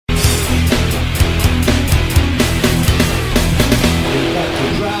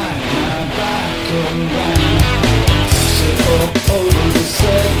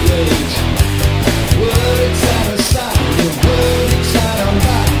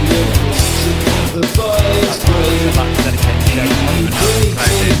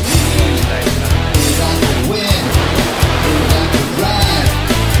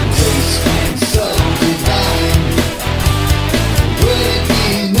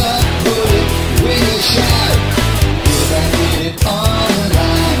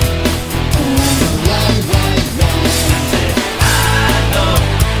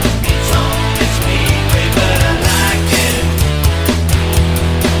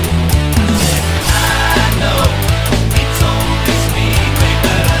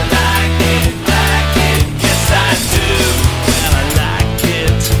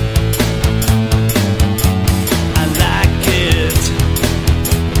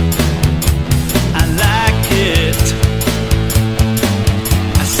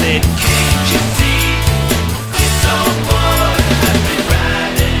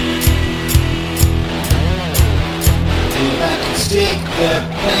their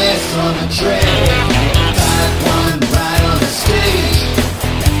place on the track. 5-1 right on the stage.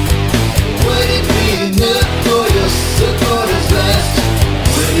 Would it be enough for your supporters left?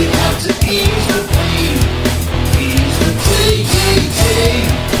 Would it have to ease the pain? Ease the pain.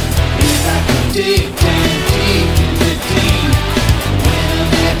 If I could dig down deep in the deep, when a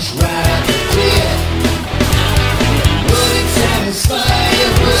match right out the death, would it satisfy you?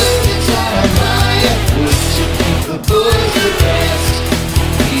 Would it satisfy you? Would you think the boys the best?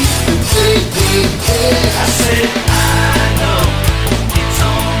 Ease the pain.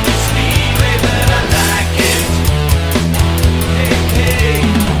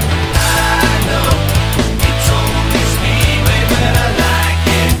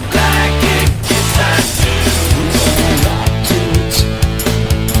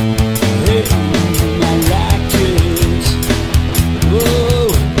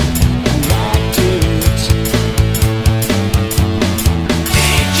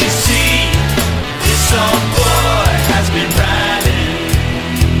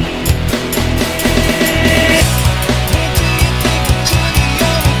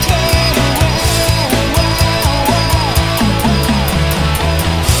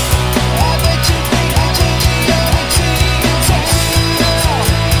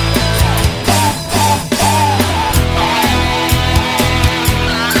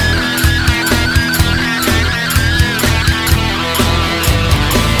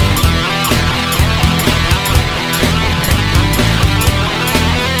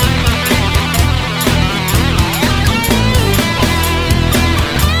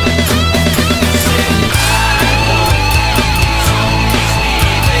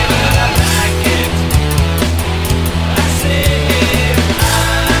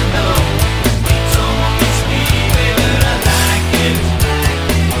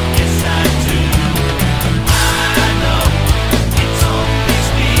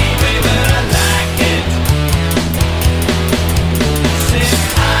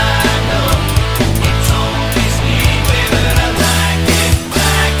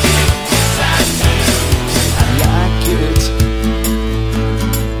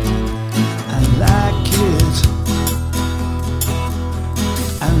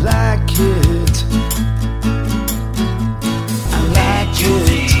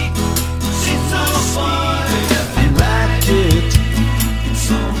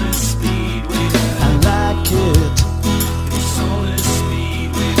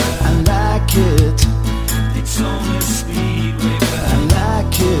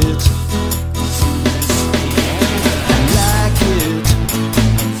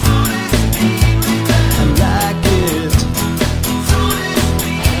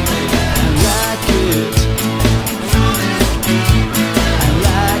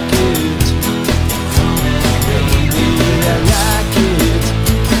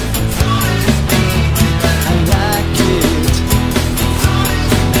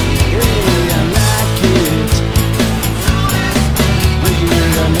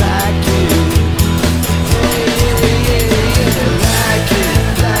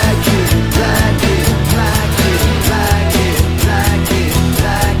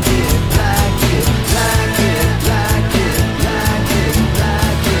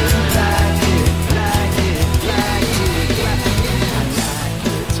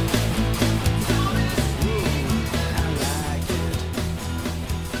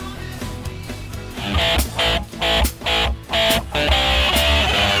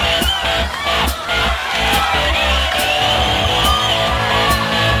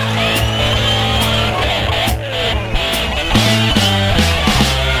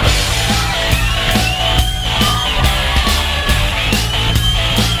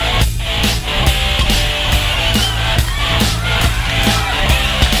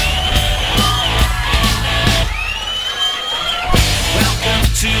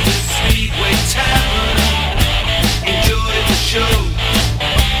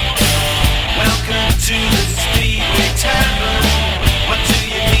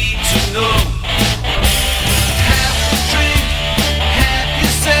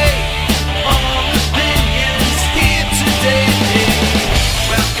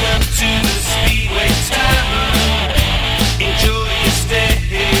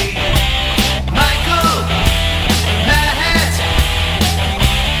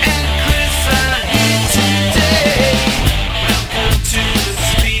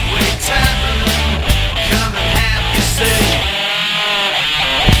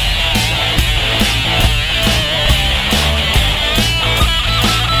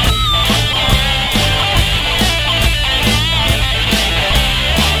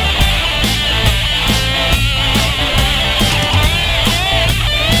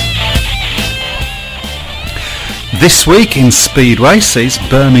 This week in Speedway sees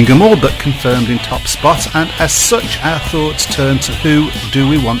Birmingham all but confirmed in top spot, and as such our thoughts turn to who do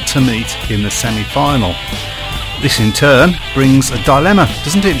we want to meet in the semi-final. This in turn brings a dilemma,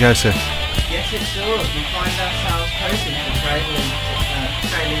 doesn't it, Joseph? Yes, it does. We find ourselves hoping for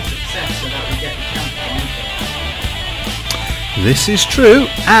trailing success so that we get the championship. This is true,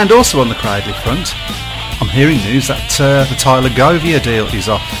 and also on the Cradley front, I'm hearing news that the Tyler Govia deal is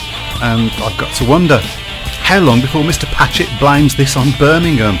off, and I've got to wonder, how long before Mr. Patchett blames this on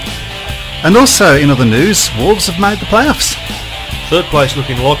Birmingham? And also, in other news, Wolves have made the playoffs. Third place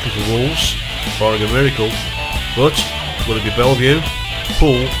looking likely for Wolves, barring a miracle, but will it be Bellevue,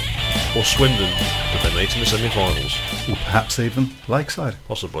 Poole or Swindon that they meet in the semi-finals? Or perhaps even Lakeside.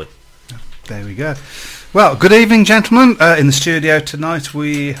 Possibly. There we go. Well, good evening, gentlemen. In the studio tonight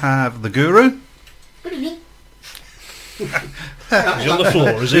we have the Guru. Good evening. He's on the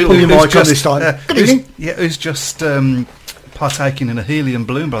floor, is he? Pull your mic on this time. Who's just partaking in a helium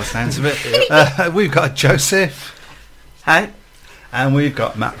balloon by the sounds of it. We've got Joseph. Hey. And we've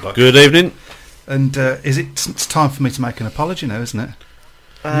got Matt Buck. Good evening. And it's time for me to make an apology now, isn't it?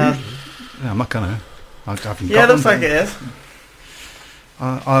 Yeah, I'm not going to. I haven't got Looks one, like it is.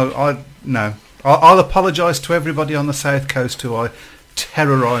 No. I'll apologise to everybody on the South Coast who I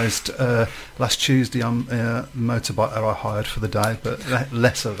terrorised last Tuesday on the motorbike that I hired for the day, but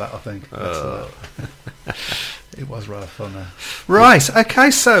less of that, I think. It was rather fun. Right,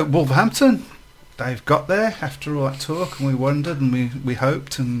 okay, so Wolverhampton, they've got there after all that talk, and we wondered and we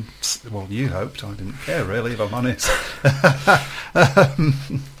hoped, and well, you hoped, I didn't care really, if I'm honest.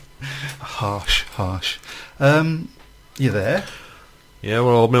 Harsh. You there? Yeah,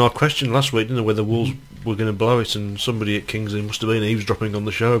 well, I mean, I questioned last week, didn't know whether Wolves were going to blow it, and somebody at King's Lynn must have been eavesdropping on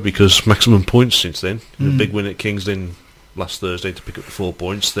the show, because maximum points since then. A big win at King's Lynn last Thursday to pick up the 4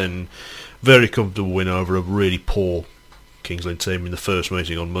 points, then very comfortable win over a really poor King's Lynn team in the first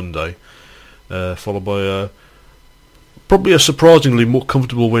meeting on Monday, followed by probably a surprisingly more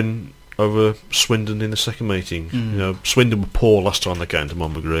comfortable win over Swindon in the second meeting. You know, Swindon were poor last time they came to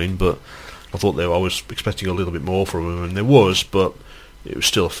Monmouth Green, but I thought I was expecting a little bit more from them, and there was, but it was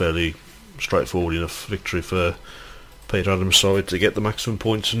still a fairly straightforward enough victory for Peter Adams' side to get the maximum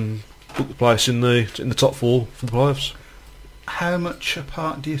points and book the place in the top 4 for the playoffs. How much a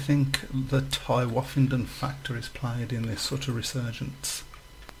part do you think the Ty Woffington factor is played in this sort of resurgence?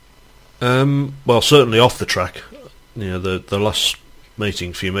 Well, certainly off the track. You know, the last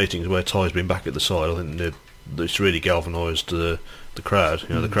few meetings where Ty's been back at the side, I think it's really galvanised the crowd.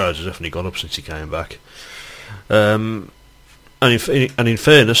 You know, the crowd has definitely gone up since he came back. And in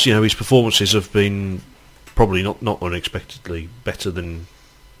fairness, you know, his performances have been probably not unexpectedly better than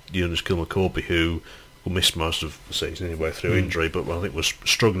Jonas Kilmacorby, who missed most of the season anyway through injury, but I think was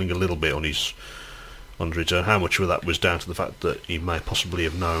struggling a little bit on his return. How much of that was down to the fact that he may possibly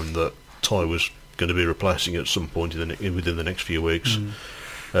have known that Ty was going to be replacing at some point within the next few weeks,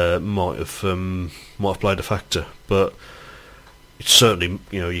 might have played a factor, but it's certainly,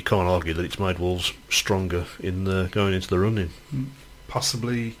 you know, you can't argue that it's made Wolves stronger in going into the run-in.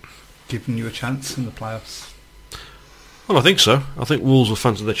 Possibly giving you a chance in the playoffs. Well, I think so. I think Wolves will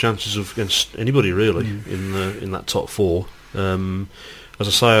fancy their chances against anybody really in that top 4. As I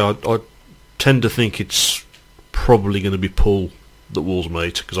say, I tend to think it's probably going to be Poole that Wolves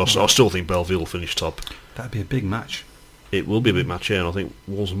meet, because I still think Bellevue will finish top. That'd be a big match. It will be a big match, yeah, and I think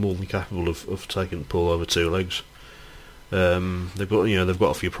Wolves are more than capable of taking Poole over 2 legs. They've got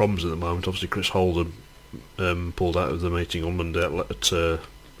a few problems at the moment. Obviously, Chris Holden pulled out of the meeting on Monday at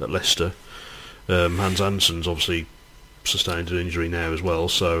Leicester. Hans Hansen's obviously sustained an injury now as well,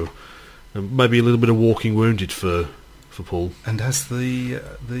 so maybe a little bit of walking wounded for Poole. And has the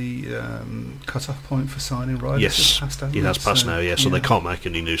cut-off point for signing riders yes, passed? It has passed now. Yeah, so they can't make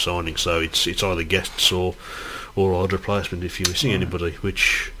any new signings. So it's either guests or odd replacement if you're missing anybody,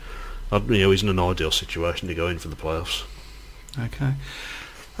 which isn't an ideal situation to go in for the playoffs. Okay.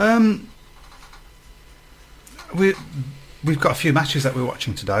 We've got a few matches that we're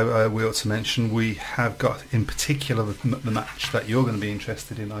watching today. We ought to mention we have got, in particular, the match that you're going to be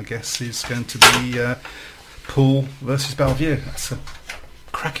interested in, I guess, is going to be Poole versus Bellevue. That's a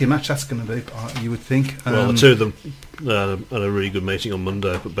cracking match that's going to be, you would think. Well, the two of them had a really good meeting on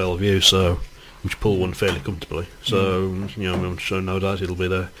Monday up at Bellevue, which Poole won fairly comfortably. So, I'm sure no doubt it'll be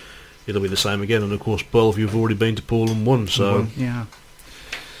the same again. And of course, Bellevue have already been to Poole and won. So yeah.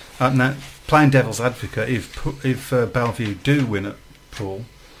 Now, playing devil's advocate, if Bellevue do win at Poole,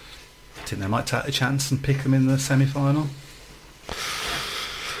 I think they might take a chance and pick them in the semi-final.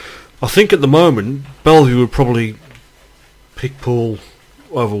 I think at the moment Bellevue would probably pick Poole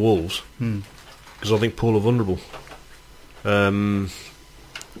over Wolves, because I think Poole are vulnerable.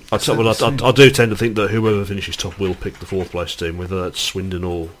 I do tend to think that whoever finishes top will pick the fourth place team, whether that's Swindon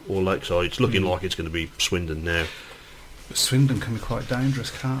or Lakeside. It's looking like it's going to be Swindon now. But Swindon can be quite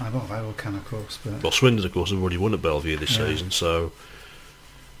dangerous, can't they? Well, they all can, of course. But Well, Swindon, of course, have already won at Bellevue this season, so.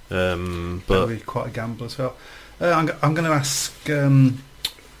 that'll But be quite a gamble as well. I'm going to ask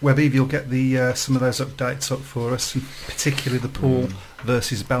Webby if you'll get the some of those updates up for us, and particularly the Poole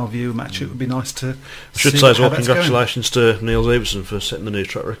versus Bellevue match. It would be nice to. I should see say as well, how that's going. congratulations to Neil Everson for setting the new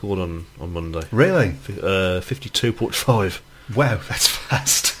track record on Monday. Really? 52.5. Wow, that's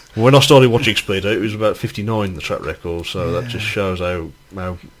fast. When I started watching Speedo, it was about 59, the track record, so that Yeah. just shows how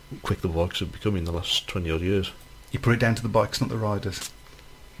quick the bikes have become in the last 20 odd years. You put it down to the bikes, not the riders.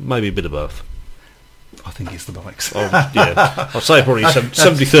 Maybe a bit of both. I think it's the bikes. Yeah, I'd say probably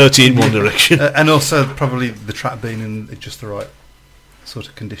 70-30 in one direction. And also probably the track being in just the right sort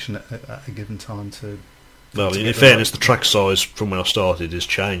of condition at a given time to. Well, to in get the fairness, right- the track size from when I started has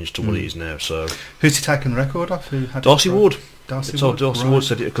changed to what it is now. So Who's he taken the record off? Who had Darcy it? Ward. Darcy So Ward. Darcy right. Ward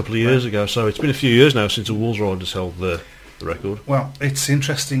said it a couple of years ago, so it's been a few years now since the Wolves riders held the record. Well, it's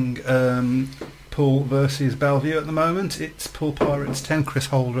interesting. Poole versus Bellevue at the moment. It's Poole Pirates 10. Chris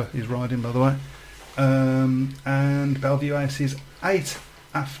Holder is riding, by the way. And Bellevue Ace is 8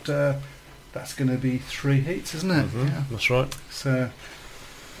 after. That's going to be 3 heats, isn't it? Mhm, Yeah. That's right. So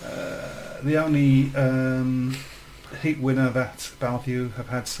the only heat winner that Bellevue have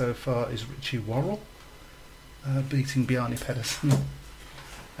had so far is Richie Worrell, beating Bjarne Pedersen.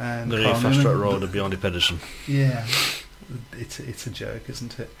 And The new Carl fast track Noonan. rider behind Pedersen. Yeah, it's a joke,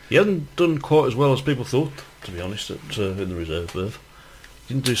 isn't it? He hasn't done quite as well as people thought, to be honest, in the reserve berth.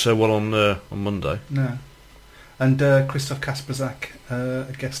 Didn't do so well on Monday. No. And Christoph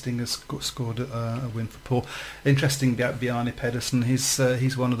Kasperzak, guesting, has scored a win for Poole. Interesting about Bjarne Pedersen. He's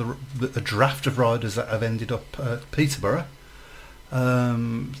one of the draft of riders that have ended up at Peterborough.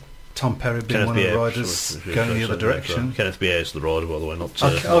 Tom Perry being one of the riders going the other direction. Kenneth Bier is the rider, by the way, not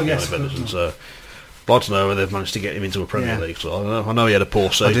Okay. not Yes. Pedersen. So I'd like to know whether they've managed to get him into a Premier League. So I know he had a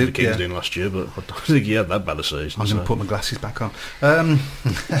poor season for Kings doing last year, but I don't think he had that bad a season. I'm going to put my glasses back on.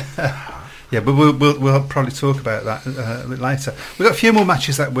 Yeah, but we'll probably talk about that a bit later. We've got a few more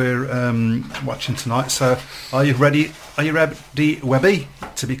matches that we're watching tonight. So, are you ready? Are you ready, Webby,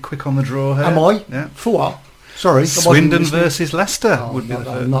 to be quick on the draw here? Am I? Yeah. For what? Sorry. I wasn't Swindon listening. versus Leicester Oh, would be the first.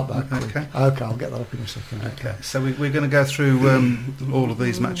 I'm not that quick. Okay. Okay, I'll get that up in a second. Okay, so we're going to go through all of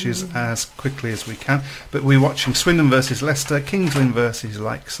these matches as quickly as we can. But we're watching Swindon versus Leicester, Kings Lynn versus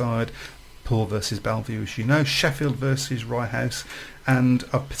Lakeside, Poole versus Bellevue, as you know, Sheffield versus Rye House, and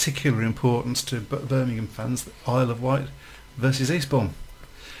of particular importance to Birmingham fans, Isle of Wight versus Eastbourne.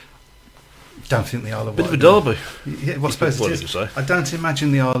 Don't think the Isle of Bit Wight. of a derby. Yeah, well, I suppose What it did is. you say? I don't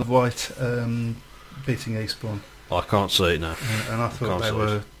imagine the Isle of Wight beating Eastbourne, I can't see it now. and I thought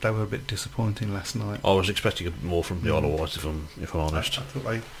Can't they were a bit disappointing last night. I was expecting a bit more from the Isle of Wight, if I'm honest. I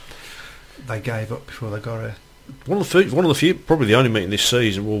thought they gave up before they got here. One of the few, probably the only meeting this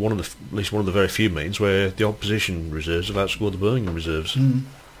season, or at least one of the very few meetings where the opposition reserves have outscored the Birmingham reserves.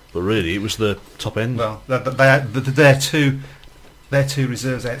 But really, it was the top end. Well, their two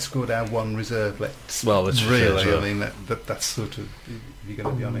reserves outscored our one reserve. That's Really, fair, I mean that's sort of, if you're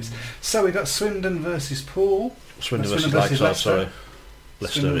going to be honest. So we got Swindon versus Poole. Swindon Swindon versus versus Lakeside, Leicester. sorry.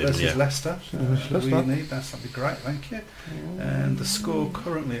 Leicester, Swindon even, versus yeah. Leicester. Leicester. We need that'd be great, thank you. And the score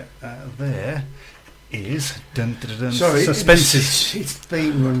currently there is Sorry, suspense is. it's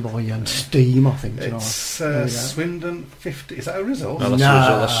being run by Steam, I think. tonight. It's There we go. Swindon 50. Is that a result? No, No,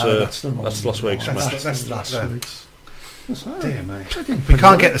 that's the wrong last week's one. match. That's last no. week's. What's that? Dear me. They did We pretty can't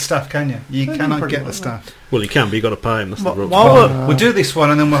well. get the stuff, can you? You They did cannot pretty get the well. stuff. Well, you can, but you got to pay him. That's the Well, problem. We'll do this one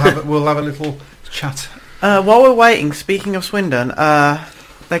and then we'll have a little chat. While we're waiting, speaking of Swindon,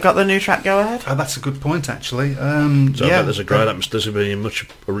 they got the new track go ahead. Oh, that's a good point, actually. So I yeah, bet there's a great atmosphere. There's going to be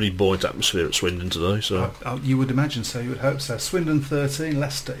a really buoyant atmosphere at Swindon today. So You would imagine so. You would hope so. Swindon 13,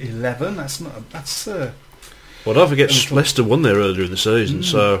 Leicester 11. That's not. That's well, don't forget Leicester won there earlier in the season.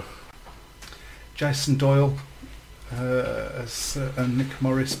 So Jason Doyle and Nick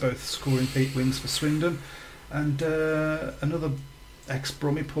Morris both scoring heat wins for Swindon, and another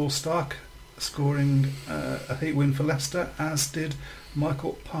ex-Brummy, Paul Stark, scoring a heat win for Leicester, as did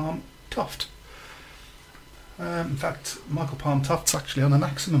Michael Palm Toft. In fact, Michael Palm Toft's actually on a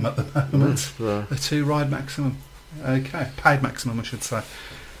maximum at the moment. Right. A 2-ride maximum. Okay, paid maximum, I should say.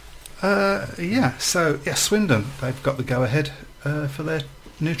 Swindon, they've got the go-ahead for their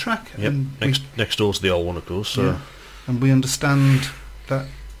new track. Yep. And Next door to the old one, of course. So. yeah. And we understand that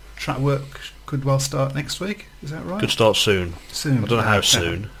track work could well start next week. Is that right? Could start soon. Soon. I don't know how Okay.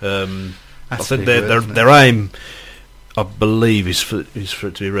 soon. I That's a think big word, isn't it? their aim I believe is for it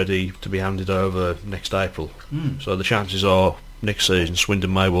to be ready to be handed over next April. So the chances are next season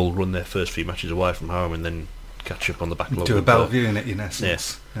Swindon may well run their first few matches away from home and then catch up on the backlog. Do a Bellevue in it, in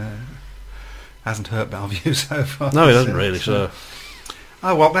essence. Hasn't hurt Bellevue so far. No, it hasn't really. So.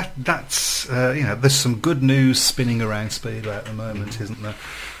 Oh well, that's there's some good news spinning around Speedway at the moment, isn't there?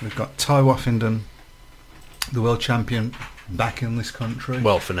 We've got Ty Woffington, the world champion, back in this country.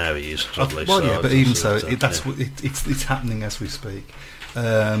 Well, for now he is. Sadly, well, so yeah, but even so, that's it's happening as we speak.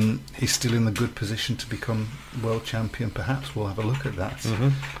 He's still in the good position to become world champion. Perhaps we'll have a look at that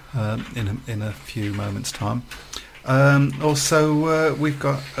in a few moments' time. Also, we've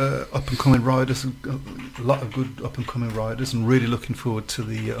got up and coming riders, a lot of good up and coming riders, and really looking forward to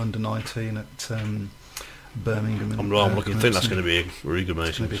the under 19 at Birmingham. I'm looking. I think that's going to be a really good meeting.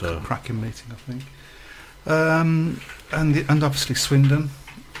 It's going to be a cracking meeting, I think. And obviously Swindon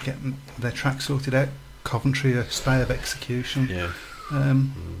getting their track sorted out. Coventry a stay of execution. Yeah.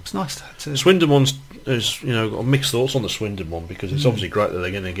 It's nice to Swindon one's is got mixed thoughts on the Swindon one because it's obviously great that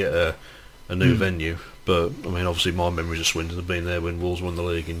they're going to get a new venue, but I mean obviously my memories of Swindon have been there when Wolves won the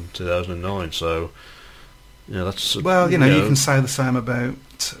league in 2009, so that's you can say the same about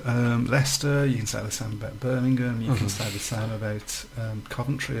Leicester, you can say the same about Birmingham, you can say the same about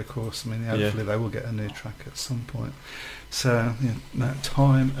Coventry, of course. I mean hopefully they will get a new track at some point, so that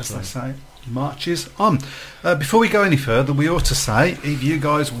time, as they say, marches on. Before we go any further, we ought to say if you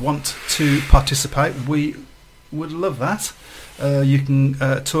guys want to participate, we would love that. You can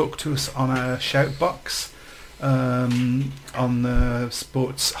talk to us on our shout box on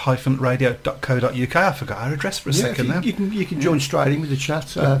sports-radio.co.uk. I forgot our address for a second there. You can join straight in with the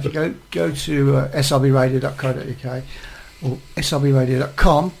chat. If you go to srbradio.co.uk or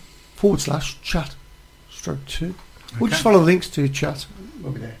srbradio.com/chat/2, or just follow the links to chat.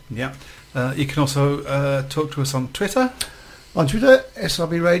 We'll be there. Yeah. You can also talk to us on Twitter. On Twitter,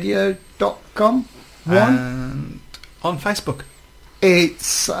 srbradio.com. And on Facebook.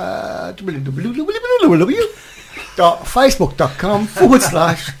 It's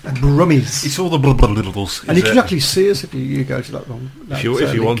www.facebook.com/Brummies. It's all the blah. And you can actually see us if you go to that one. If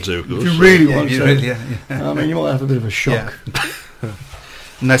you want to, of course. If you really want to. Really, I mean, you might have a bit of a shock. Yeah.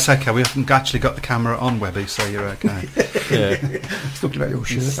 No, it's okay. We haven't actually got the camera on, Webby, so you're okay. It's looking like your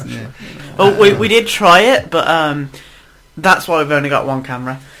shirt, actually. Yeah. Oh, we did try it, but that's why we've only got one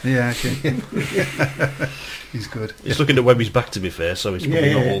camera. Yeah, okay. He's good. He's looking at Webby's back, to be fair, so he's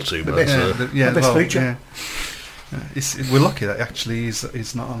probably not all too bad. The best feature. We're lucky that actually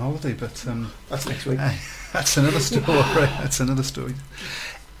he's not on holiday, but that's next week. That's another story.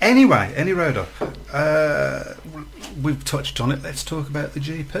 Anyway, any road up. We've touched on it. Let's talk about the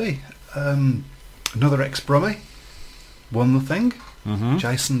GP. Another ex-Brummie won the thing.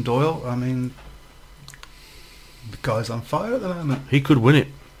 Jason Doyle. I mean, the guy's on fire at the moment. He could win it,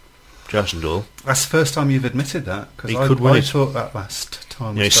 Jason Doyle. That's the first time you've admitted that, because I thought that last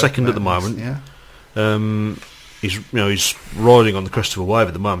time. Yeah, he's second at the moment. Yeah. He's riding on the crest of a wave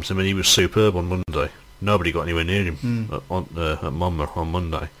at the moment. I mean, he was superb on Monday. Nobody got anywhere near him at Monmouth on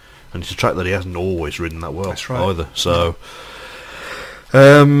Monday, and it's a track that he hasn't always ridden that well either. So,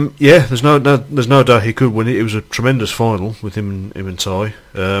 there's no doubt he could win it. It was a tremendous final with him and Ty.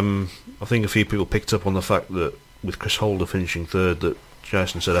 I think a few people picked up on the fact that with Chris Holder finishing third, that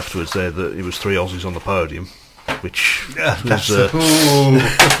Jason said afterwards there that it was 3 Aussies on the podium, which was it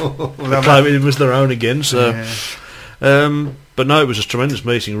was their own again. So, but no, it was a tremendous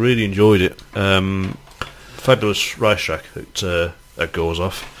meeting. Really enjoyed it. Fabulous racetrack at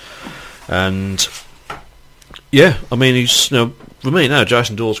Gorzoff, and I mean he's for me now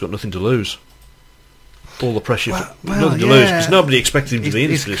Jason Doyle's got nothing to lose. All the pressure, nothing to lose because nobody expected him to be in.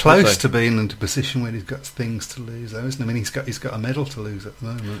 He's close to being in a position where he's got things to lose, though, isn't he? I mean, he's got a medal to lose at the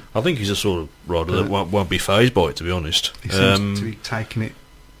moment. I think he's a sort of rider that won't be phased by it, to be honest. He seems to be taking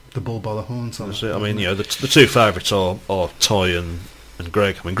the bull by the horns. I mean, the two favourites are Ty and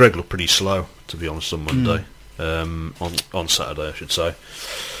Greg. I mean, Greg looked pretty slow, to be honest, on Monday. On Saturday, I should say.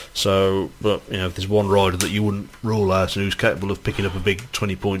 So, but if there's one rider that you wouldn't rule out and who's capable of picking up a big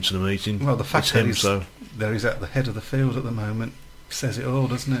 20 points in a meeting, well, the fact that he's at the head of the field at the moment says it all,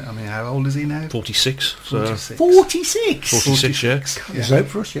 doesn't it? I mean, how old is he now? 46. 46? 46, yeah. There's hope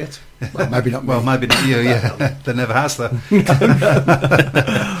for us yet. Well, maybe not. Well, maybe not you. Yeah, there never has though. We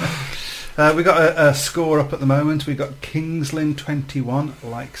got a score up at the moment. We got Kingsland 21,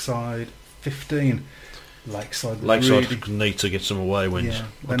 Lakeside 15. Lakeside really need to get some away wins. Yeah,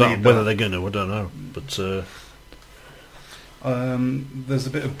 whether they're going to, I don't know. But there's a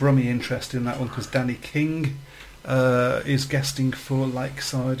bit of Brummie interest in that one because Danny King is guesting for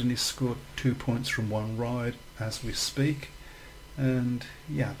Lakeside, and he's scored 2 points from one ride as we speak. And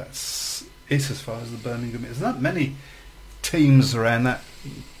yeah, that's it as far as the Birmingham. There's not many teams around that.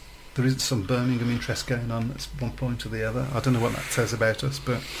 There is some Birmingham interest going on at one point or the other. I don't know what that says about us,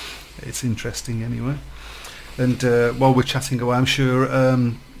 but it's interesting anyway. And while we're chatting away, I'm sure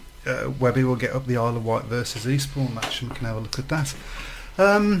Webby will get up the Isle of Wight versus Eastbourne match, and we can have a look at that.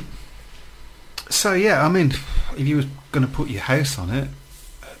 So yeah, I mean, if you were going to put your house on it,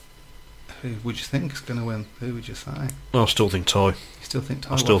 who would you think is going to win? Who would you say? I still think Ty. You still think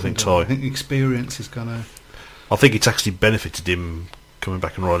Ty? I still think Ty. I think the experience is going to... I think it's actually benefited him coming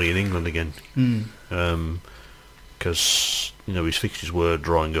back and riding in England again. Because, his fixtures were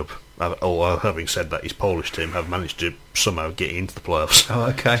drying up. Having said that, his Polish team have managed to somehow get into the playoffs. Oh,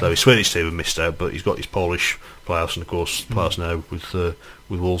 okay. So his Swedish team have missed out, but he's got his Polish playoffs, and of course playoffs now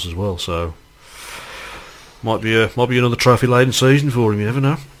with Wolves as well. So might be another trophy-laden season for him. You never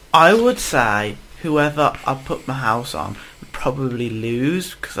know. I would say whoever I put my house on would probably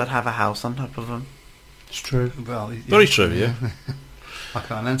lose, because I'd have a house on top of them. It's true. Well, Very true, yeah. I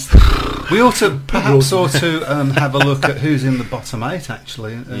can't answer that. We ought to perhaps have a look at who's in the bottom 8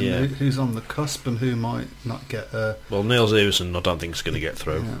 actually, and who's on the cusp and who might not get. Well, Niels Everson, I don't think is going to get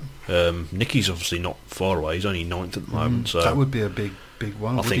through. Yeah. Nicky's obviously not far away. He's only 9th at the moment, so that would be a big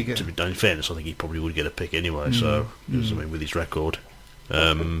one. I think, to be done in fairness, I think he probably would get a pick anyway. So, with his record,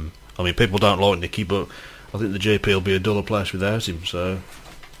 people don't like Nicky, but I think the GP will be a duller place without him. So.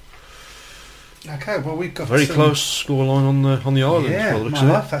 Okay, well we've got very close scoreline on the island. Yeah, well, my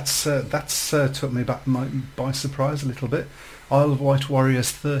life. That's took me back by surprise a little bit. Isle of Wight Warriors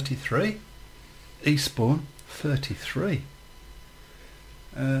 33, Eastbourne 33.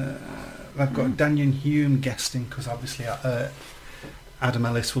 They've got Daniel Hume guesting, because obviously Adam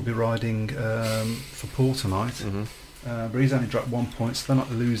Ellis will be riding for Paul tonight, but he's only dropped 1 point, so they're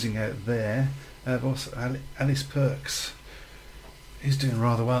not losing out there. Also, Ellis Perks. He's doing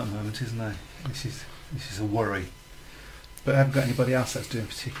rather well at the moment, isn't he? This is a worry. But I haven't got anybody else that's doing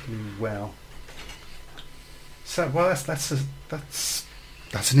particularly well. So, well, that's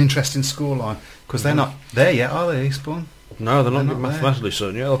an interesting scoreline, because they're not there yet, are they, Eastbourne? No, they're not mathematically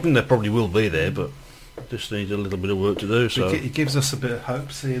certain yet. I think they probably will be there, but just need a little bit of work to do. So it gives us a bit of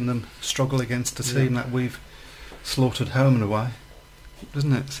hope seeing them struggle against a team that we've slaughtered home and away,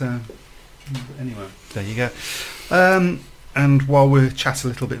 doesn't it? So, anyway, there you go. And while we chat a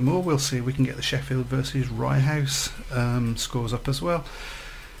little bit more, we'll see if we can get the Sheffield versus Rye House scores up as well.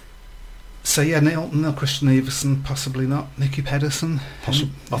 So yeah, Neil Christian Everson, possibly not. Nicky Pedersen.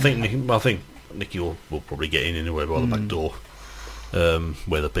 I think Nicky will probably get in anyway by the back door.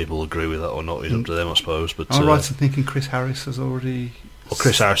 Whether people agree with that or not is up to them, I suppose. But I'm right in thinking Chris Harris has already. Well,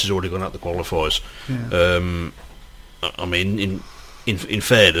 Chris Harris has already gone out the qualifiers. Yeah. In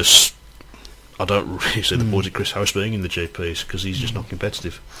fairness, I don't really see the point of Chris Harris being in the GPs, because he's just not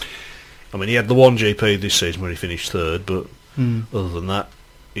competitive. He had the one GP this season where he finished third, but other than that,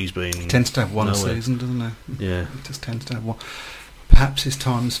 he's been. He tends to have one nowhere. season, doesn't he? Yeah, he just tends to have one. Perhaps his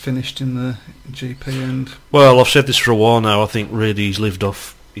time's finished in the GP end. Well, I've said this for a while now. I think really he's lived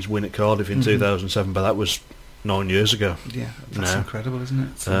off his win at Cardiff in 2007, but that was 9 years ago. Yeah, that's incredible, isn't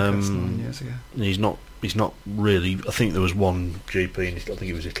it? That's 9 years ago. He's not really. I think there was one GP in, I think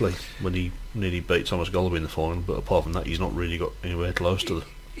it was Italy, when he nearly beat Thomas Golby in the final, but apart from that, he's not really got anywhere close to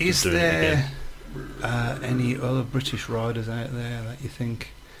Is doing there it again. any other British riders out there that you think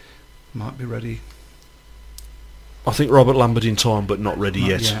might be ready? I think Robert Lambert in time, but not ready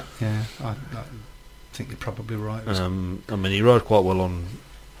yet. Yeah, I think you're probably right. He rode quite well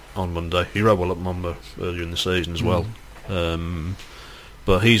on Monday. He rode well at Mumba earlier in the season as well.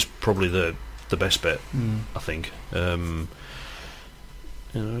 But he's probably the best bet, I think.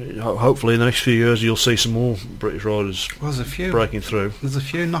 Hopefully in the next few years you'll see some more British riders breaking through. There's a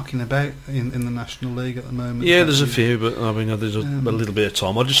few knocking about in the National League at the moment. Yeah, there's a few, but there's a little bit of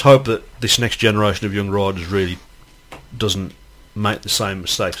time. I just hope that this next generation of young riders really doesn't make the same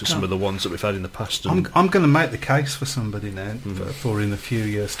mistakes as some of the ones that we've had in the past. I'm going to make the case for somebody now for in a few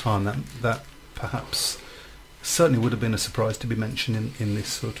years' time that perhaps certainly would have been a surprise to be mentioned in this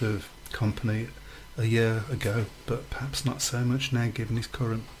sort of company a year ago, but perhaps not so much now given his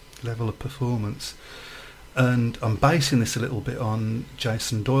current level of performance. And I'm basing this a little bit on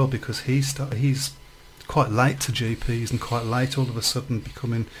Jason Doyle, because he's quite late to GPs and quite late all of a sudden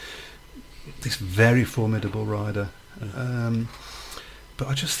becoming this very formidable rider. But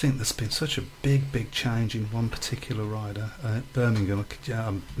I just think there's been such a big change in one particular rider at Birmingham.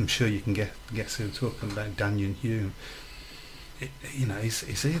 I'm sure you can guess who we're talking about, Daniel Hume.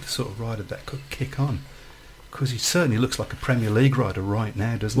 Is he the sort of rider that could kick on Because he certainly looks like a Premier League rider right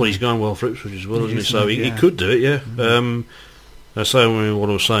now, doesn't Well, he? he's going well for Ipswich as well, He isn't he? is, So he yeah. could do it, yeah. So I mean, what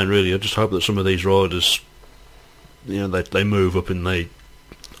I was saying really, I just hope that some of these riders, they move up and they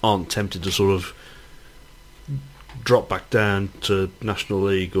aren't tempted to sort of drop back down to National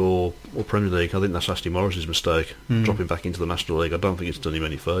League or Premier League. I think that's Ashley Morris's mistake, dropping back into the National League. I don't think it's done him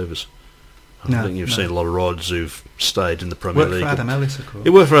any favours. I think you've seen a lot of riders who've stayed in the Premier Worked League. for Adam Ellis, of course. It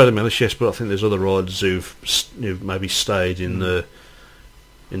worked for Adam Ellis, yes, but I think there's other riders who've maybe stayed in the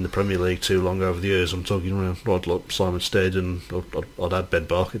Premier League too long over the years. I'm talking riders like Simon Stead, and I'd add Ben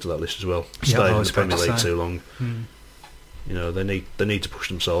Barker to that list as well. Yeah, Stayed I in was the Premier about to League say. too long. They need to push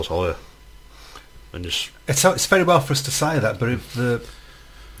themselves higher, and just It's very well for us to say that, but if the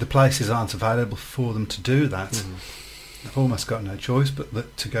places aren't available for them to do that, they've almost got no choice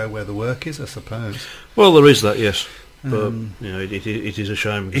but to go where the work is, I suppose. well, there is that, yes, but Um, it is a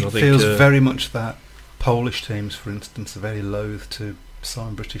shame because It I think feels very much that Polish teams, for instance, are very loath to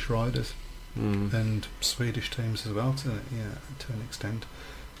sign British riders, and Swedish teams as well, to an extent.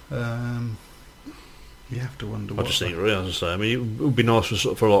 You have to wonder. I just think, really, as I say, I mean, it would be nice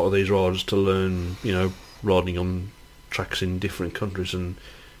for a lot of these riders to learn, riding on tracks in different countries and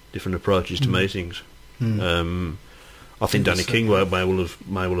different approaches to meetings. I think Danny King may well have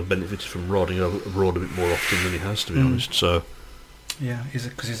benefited from riding abroad a bit more often than he has, to be honest. So, yeah,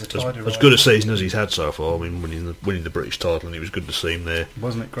 because he's a tighter as good a season as he's had so far. I mean, winning the British title, and it was good to see him there.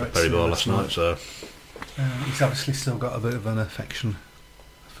 Wasn't it great? Very well last night. So, he's obviously still got a bit of an affection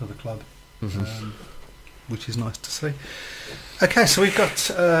for the club. Which is nice to see. Okay, so we've got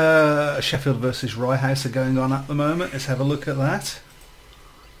Sheffield versus Ryehouse going on at the moment. Let's have a look at that.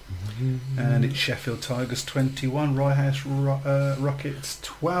 And it's Sheffield Tigers 21, Ryehouse Rockets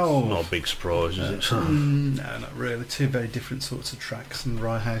 12. not a big surprise, is it? No, not really. Two very different sorts of tracks, and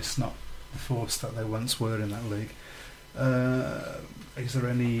Ryehouse not the force that they once were in that league. Is there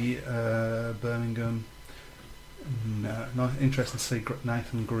any Birmingham? No, not interesting to see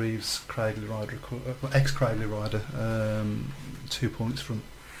Nathan Greaves, Cradley rider, ex-Cradley rider, 2 points from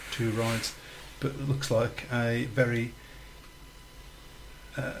 2 rides, but it looks like a very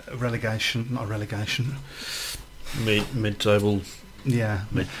mid-table. Yeah,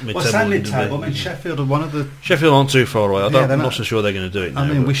 Mid-table. well, say mid-table. I mean, Sheffield are one of the. Sheffield aren't too far away. Yeah, I'm not so sure they're going to do it now. I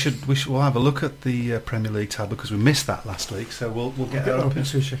mean, but we'll have a look at the Premier League table because we missed that last week. So we'll get that up in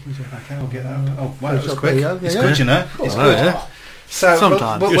 2 seconds. Okay, we'll get that up. Oh, wow, that was quick. It's good, you know. It's good. yeah. So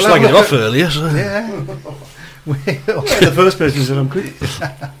Sometimes. You're slagging it off earlier. So. Yeah. The first person said I'm quick.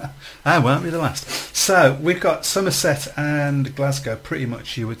 I won't be the last. So we've got Somerset and Glasgow pretty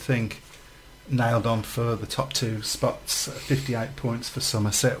much, you would think, nailed on for the top 2 spots. 58 points for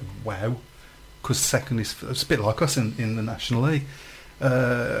Somerset. Wow. Because second is, it's a bit like us in the National League.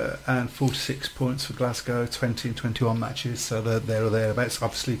 And 46 points for Glasgow, 20 and 21 matches. So they're there or thereabouts.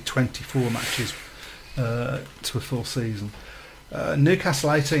 Obviously 24 matches to a full season.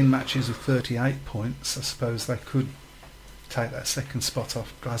 Newcastle 18 matches with 38 points. I suppose they could take that second spot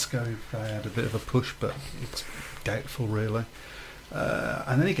off Glasgow if they had a bit of a push, but it's doubtful really.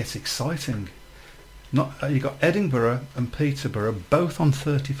 And then it gets exciting. You've got Edinburgh and Peterborough both on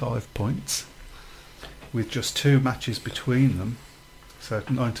 35 points with just 2 matches between them. So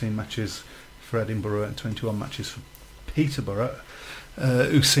 19 matches for Edinburgh and 21 matches for Peterborough,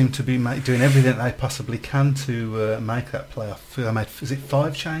 who seem to be doing everything they possibly can to make that playoff. They made, is it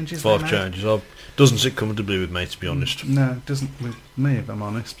 5 changes? 5 changes. Doesn't sit comfortably with me, to be honest. No, it doesn't with me, if I'm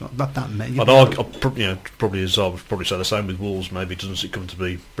honest. Not that many. Probably as I would probably say the same with Wolves. Maybe it doesn't sit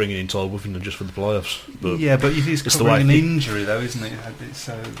comfortably bringing in Ty Woofington just for the playoffs. But yeah, but it is it's the way covering an injury, though, isn't it?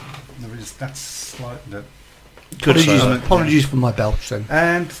 So that's slightly. Apologies for my belch then.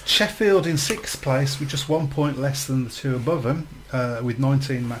 And Sheffield in 6th place with just 1 point less than the 2 above them, with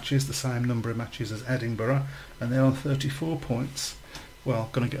 19 matches, the same number of matches as Edinburgh, and they're on 34 points. Well,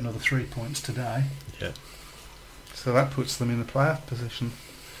 going to get another 3 points today. Yeah. So that puts them in the playoff position.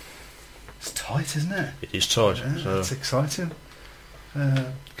 It's tight, isn't it? it is tight. Yeah, So it's exciting.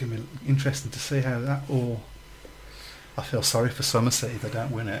 Going to be interesting to see how that all. I feel sorry for Somerset if they don't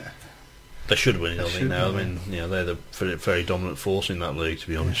win it. they should win it. They I think should now. I win mean, they're the very dominant force in that league, to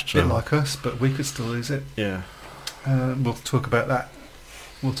be honest. A bit like us, but we could still lose it. Yeah. We'll talk about that.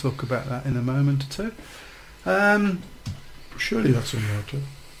 We'll talk about that in a moment or two. Surely that's unlikely.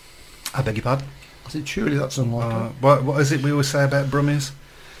 I beg your pardon. I said surely that's unlikely. What is it we always say about Brummies?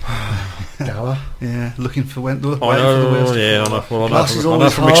 Gala. Yeah, looking for when. Waiting I for the wheels know. to Yeah, I fall know. off. Well, I Glass is know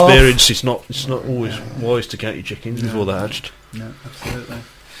always from half. experience. It's not always wise to count your chickens before they're hatched. No, absolutely.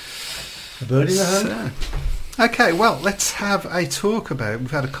 A bird in the hand. Okay, well, let's have a talk about.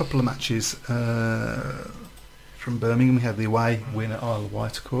 We've had a couple of matches from Birmingham. We had the away win at Isle of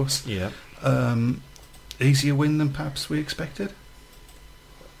Wight, of course. Yeah. Easier win than perhaps we expected.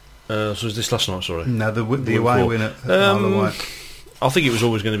 So was this last night? Sorry. No, the win away before. win at Isle of Wight. I think it was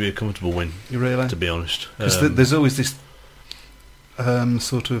always going to be a comfortable win. You really? To be honest, Because there's always this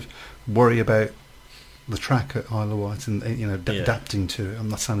sort of worry about the track at Isle of Wight and adapting to it. I'm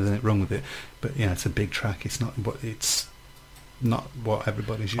not saying there's anything wrong with it, but it's a big track. It's not what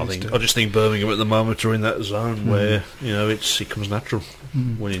everybody's used to. I just think Birmingham at the moment are in that zone where it comes natural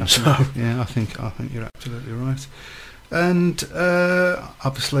winning. I think you're absolutely right. And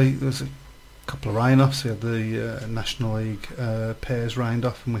obviously there was a couple of rain-offs. We had the National League pairs rained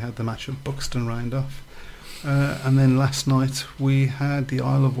off, and we had the match at Buxton rained off. And then last night we had the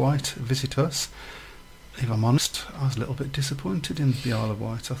Isle of Wight visit us. If I'm honest, I was a little bit disappointed in the Isle of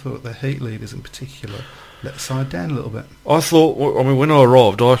Wight. I thought the heat leaders in particular let the side down a little bit. I thought, when I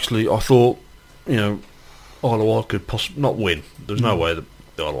arrived, I thought, Isle of Wight could possibly not win. There's no way that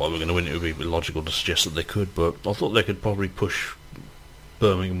the Isle of Wight were going to win. It would be logical to suggest that they could, but I thought they could probably push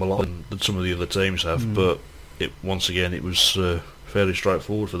Birmingham a lot than some of the other teams have. But once again, it was fairly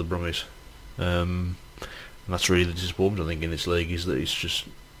straightforward for the Brummies. And that's really the disappointment, I think, in this league, is that it's just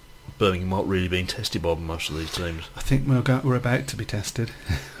Birmingham not really being tested by most of these teams. I think we're about to be tested.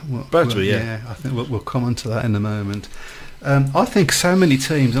 Yeah. I think we'll come on to that in a moment. I think so many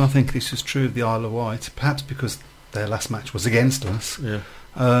teams, and I think this is true of the Isle of Wight, perhaps because their last match was against us,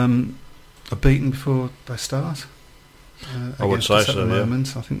 are beaten before they start. I would say so,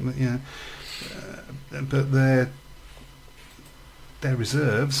 moment. I think that, but their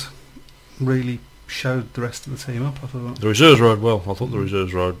reserves really showed the rest of the team up. I thought the reserves rode well. I thought the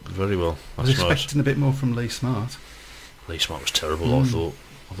reserves rode very well. I was expecting a bit more from Lee Smart. Lee Smart was terrible. I thought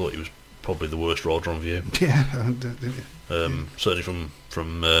he was probably the worst rider on view. Yeah, certainly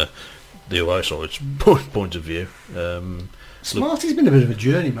from the away side's point of view. Smarty's been a bit of a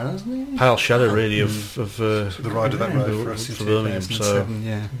journeyman, hasn't he? Pale shadow really of the rider that rode for us in Birmingham. So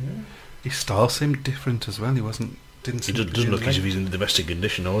his style seemed different as well. He wasn't. He doesn't look as if he's in domestic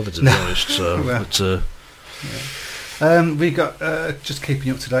condition either, to be honest. So, we got just keeping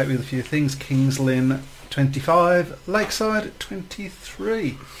you up to date with a few things. Kings Lynn 25, Lakeside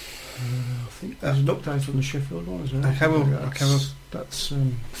 23. I think there's an update on the Sheffield one as well. That's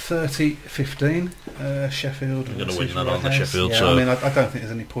 30-15. Sheffield. We're going to win that on the Sheffield. Yeah, so. I mean, I don't think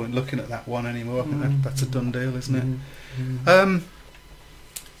there's any point looking at that one anymore. I think that's a done deal, isn't it?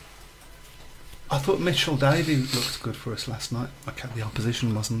 I thought Mitchell Davey looked good for us last night. The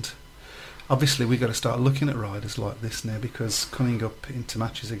opposition wasn't. Obviously, we've got to start looking at riders like this now, because coming up into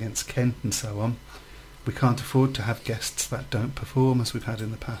matches against Kent and so on, we can't afford to have guests that don't perform as we've had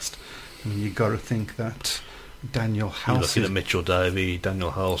in the past. I mean, you've got to think that Daniel Halsey... You're looking at Mitchell Davey,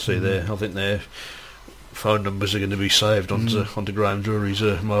 Daniel Halsey there. I think their phone numbers are going to be saved onto Graham Drury's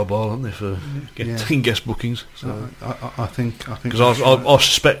mobile, aren't they, for getting guest bookings. So. I think... Because I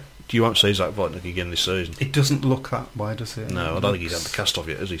suspect you won't see Zach Vitnick again this season. It doesn't look that way, does it? No, I don't think he's had the cast off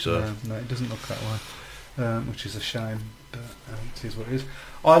yet, has he? So. No, it doesn't look that way, which is a shame, but it is what it is.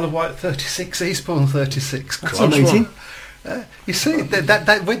 Isle of Wight 36, Eastbourne 36. That's amazing. You see,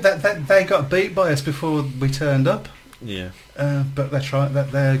 they got beat by us before we turned up. Yeah. But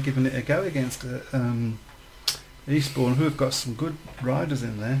they're giving it a go against Eastbourne, who have got some good riders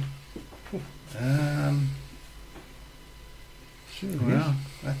in there. Well,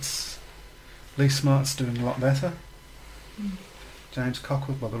 that's Lee Smart's doing a lot better. James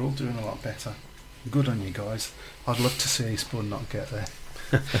Cockwood, well, they're all doing a lot better. Good on you guys. I'd love to see Eastbourne not get there.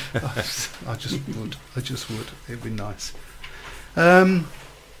 I just would. It'd be nice.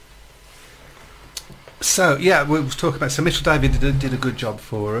 So yeah, we'll talk about. So Mitchell Davey did a good job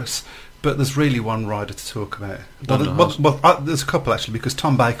for us, but there's really one rider to talk about. There's a couple actually, because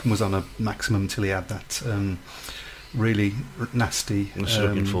Tom Bacon was on a maximum until he had that really nasty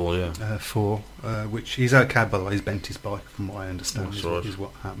fall, which he's okay, by the way. He's bent his bike, from what I understand, is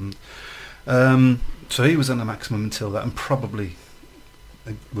what happened. So he was on a maximum until that, and probably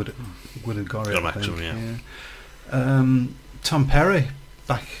would have got it. Maximum, Tom Perry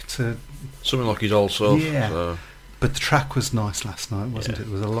back to something like his old self. Yeah. So. But the track was nice last night, wasn't it?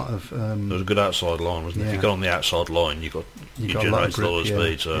 There was a lot of... there was a good outside line, wasn't it? If you got on the outside line, you generated a lot of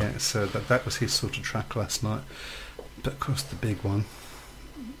speed. So that was his sort of track last night. But of course, the big one...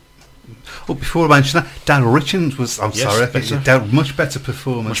 Oh, before I mention that, Darryl Richards was... I'm sorry, I think much better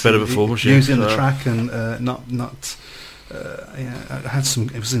performance. Much better performance, using the track and had some.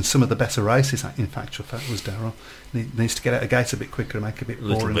 It was in some of the better races. In fact, was Darryl. Needs to get out of gate a bit quicker and make a bit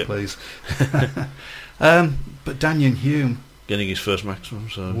boring, please. But Daniel Hume getting his first maximum.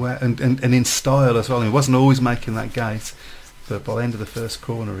 So and in style as well. He wasn't always making that gate, but by the end of the first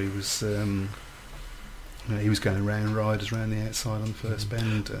corner, he was he was going round riders round the outside on the first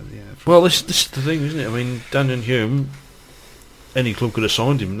bend. Well, this is the thing, isn't it? I mean, Daniel Hume, any club could have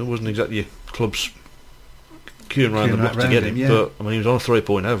signed him. There wasn't exactly clubs queuing around the block to get him. Yeah. But I mean, he was on a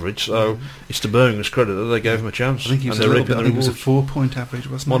 3-point average, so it's to Birmingham's credit that they gave him a chance. I think he was and a they're little bit, reaping I the think it was a rewards. 4-point average,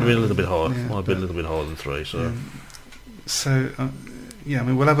 wasn't Might it? have been a little bit higher. Yeah, Might have been a little bit higher than 3. So. So, I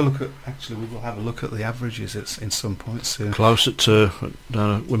mean, we'll have a look at. Actually, we will have a look at the averages in some points soon. Closer to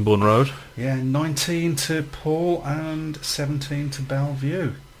down at Wimborne Road. Yeah, 19 to Paul and 17 to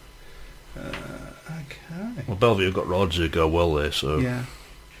Bellevue. Okay. Well, Bellevue have got riders who go well there, so Yeah.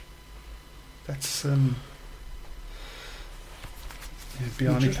 That's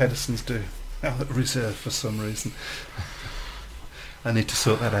Bjarne Pedersen's do reserve for some reason. I need to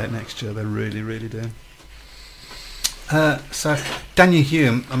sort that out next year. They really, really do. So Daniel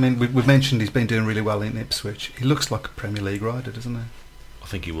Hume, I mean, we've mentioned he's been doing really well in Ipswich. He looks like a Premier League rider, doesn't he? I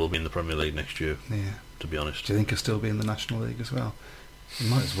think he will be in the Premier League next year. Yeah. To be honest, Do you think he'll still be in the National League as well? He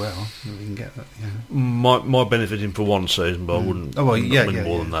might as well. We can get that. Yeah. might benefit him for one season, but I wouldn't. Oh well, yeah, win yeah,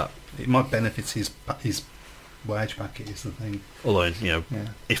 more yeah. than that. It might benefit his wage packet is the thing. Although Yeah.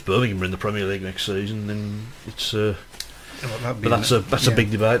 if Birmingham are in the Premier League next season, then it's. Well, that'd be But that's a big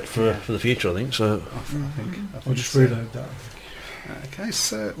debate for the future, I think. So I think I'll just so. reload that. Okay,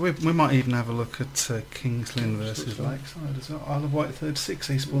 so we might even have a look at Kings Lynn versus Lakeside as well. Isle of Wight 36,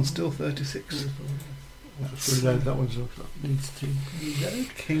 Eastbourne still 36. I'll just reload that one so that needs to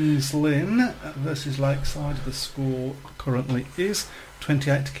reload. Kings Lynn versus Lakeside. The score currently is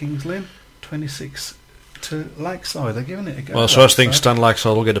 28 to Kings Lynn, 26 to Lakeside. They're giving it a go. well, so I think Lakeside. Stan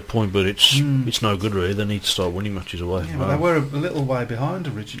Lakeside will get a point, but it's no good really. They need to start winning matches away. Yeah, from well, they home. were a little way behind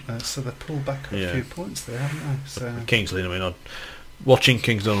originally, so they pulled back a Yeah. few points there, haven't they? So Kings Lynn, I mean, watching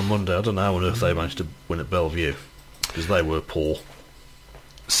Kings Lynn on Monday, I don't know how on earth they managed to win at Bellevue because they were poor.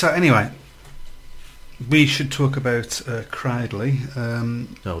 So anyway, we should talk about Cradley.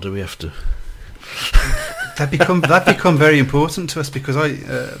 No, do we have to? That become very important to us because I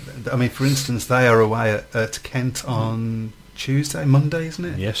mean, for instance, they are away at Kent on Monday, isn't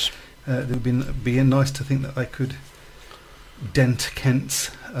it? Yes. It would be nice to think that they could dent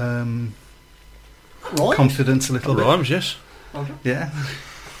Kent's confidence a little bit. Rhymes, yes. Yeah.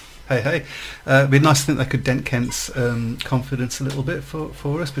 Hey. It'd be nice to think they could dent Kent's confidence a little bit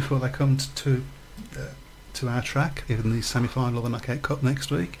for us before they come to our track, even the semi-final of the Knockout Cup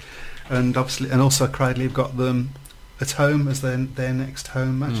next week. And also Cradley have got them at home as their next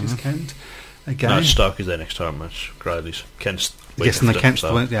home match is Kent. Again. No, Stoke is their next home match. Cradley's Kent's. Yes, and the after, Kent's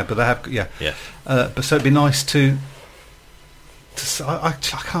so- one, yeah, but they have, yeah. Yeah. But so it'd be nice to I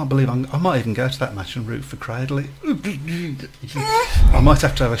can't believe I might even go to that match and root for Cradley. I might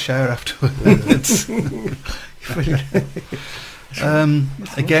have to have a shower afterwards.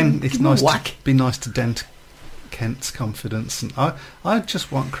 Again, it's nice. Be nice to dent Kent's confidence, and I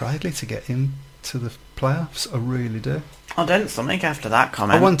just want Cradley to get into the playoffs. I really do. I'll dent something after that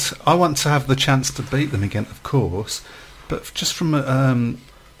comment. I want to have the chance to beat them again, of course, but just from a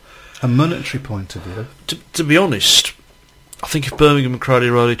monetary point of view. To be honest, I think if Birmingham and Cradley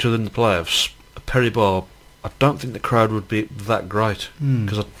rode each other in the playoffs, at Perry Bar, I don't think the crowd would be that great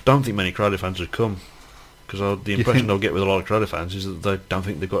because I don't think many Cradley fans would come. Because the impression they'll get with a lot of Cradley fans is that they don't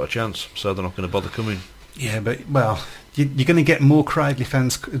think they've got a chance, so they're not going to bother coming. Yeah, but you're going to get more Cradley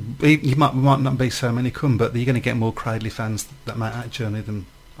fans. You might not be so many come, but you're going to get more Cradley fans that make that journey than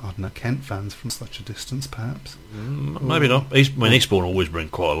I don't know Kent fans from such a distance, perhaps. Maybe not. Eastbourne always bring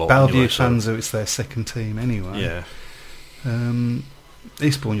quite a lot. Bellevue anyway, fans, it's their second team anyway. Yeah.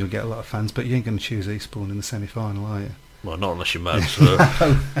 Eastbourne, you'll get a lot of fans, but you ain't going to choose Eastbourne in the semi-final, are you? Well, not unless you're mad.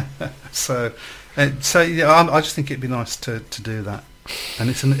 So. So yeah, I just think it'd be nice to do that, and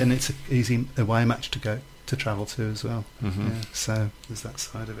it's an easy away match to travel to as well. Mhm. Yeah, so there's that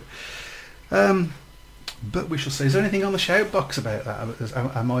side of it. But we shall see. Is there anything on the shout box about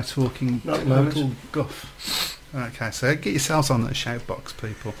that? Am I talking total guff? Okay, so get yourselves on that shout box,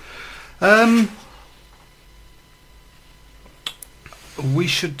 people. We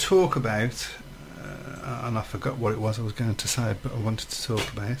should talk about, and I forgot what it was I was going to say, but I wanted to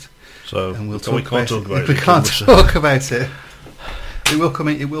talk about. So And we can't talk about it. we can't talk about it. It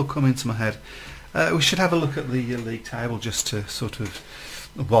will come into my head. We should have a look at the league table just to sort of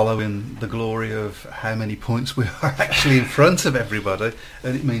wallow in the glory of how many points we are actually in front of everybody,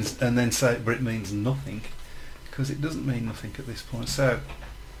 and it means nothing, because it doesn't mean nothing at this point. So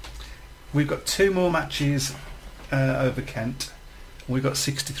we've got 2 more matches over Kent. We've got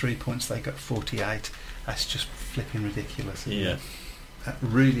 63 points. They got 48. That's just flipping ridiculous. Isn't Yeah. it? That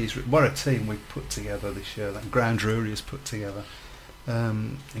really is. What a team we've put together this year. That Ground Drury has put together.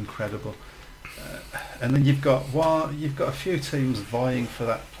 Incredible. And then you've got a few teams vying for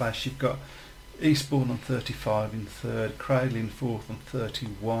that place. You've got Eastbourne on 35 in third, Cradley in fourth on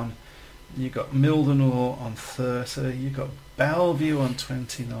 31. You've got Mildenhall on 30. You've got Bellevue on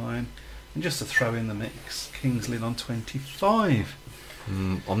 29. And just to throw in the mix, Kings Lynn on 25.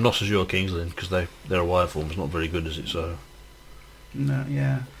 I'm not so sure Kings Lynn, because their away form's not very good, is it? So No,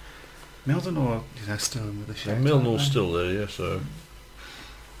 yeah. Mildenhall, still in with the shout. Mildenhall's still there, yeah. So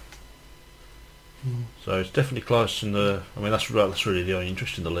it's definitely close in the. I mean, that's really the only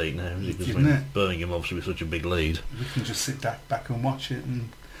interest in the league now, is it? Because Isn't it? Birmingham obviously with such a big lead. We can just sit back and watch it and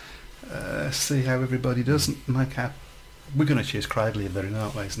see how everybody does. We're going to choose Cradley very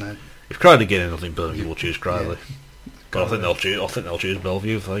night ways now. If Cradley get in, I think Birmingham will choose Cradley. Yeah. But I think they'll choose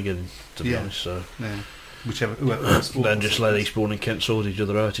Bellevue if they get in. To be honest, so Yeah. Whoever else. then just let Eastbourne and Kent sort each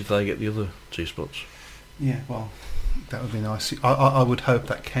other out if they get the other two spots. Yeah, well, that would be nice. I would hope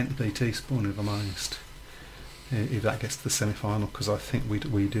that Kent beat Eastbourne, if I'm honest. If that gets to the semi-final, because I think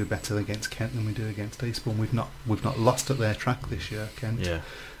we do better against Kent than we do against Eastbourne. We've not lost at their track this year, Kent. Yeah.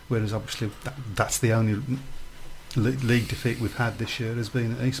 Whereas obviously that's the only league defeat we've had this year has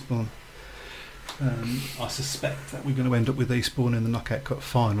been at Eastbourne. I suspect that we're going to end up with Eastbourne in the knockout cup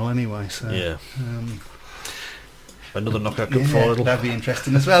final anyway. So Yeah. Another knockout cup final. That'd be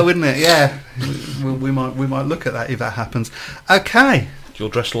interesting as well, wouldn't it? Yeah, we might look at that if that happens. Okay. You'll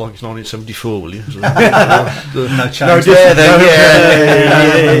dress like it's 1974, will you? So, No chance there,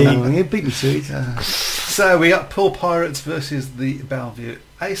 then. Yeah, beat me to it. So we got Poole Pirates versus the Bellevue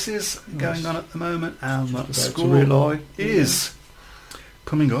Aces going on at the moment, and the About to score rely. is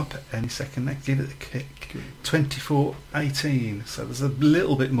coming up any second. Next, give it a kick. 24-18. So there's a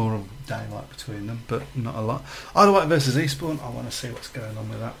little bit more of daylight between them, but not a lot. Isle White versus Eastbourne. I want to see what's going on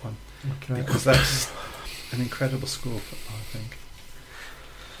with that one, Okay. because that's an incredible score, I think.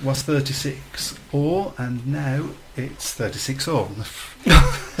 Was 36 all, and now it's 36 all.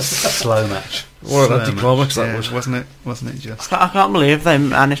 Slow match. What an Slow anticlimax match, that was. wasn't it just? I can't believe they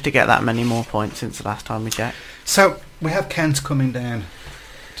managed to get that many more points since the last time we checked. So we have Kent coming down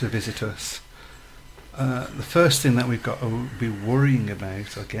to visit us. The first thing that we've got to be worrying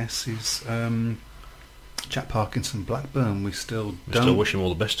about, I guess, is Jack Parkinson Blackburn. We still wish him all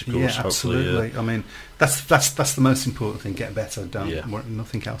the best, of course. Yeah, absolutely. I mean, that's the most important thing. Get better.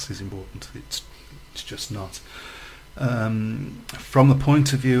 Nothing else is important. It's just not. From the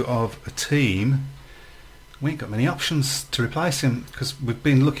point of view of a team, we ain't got many options to replace him, because we've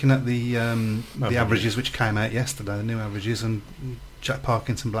been looking at the averages which came out yesterday, the new averages, and Jack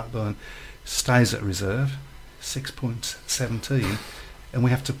Parkinson Blackburn stays at reserve, 6.17, and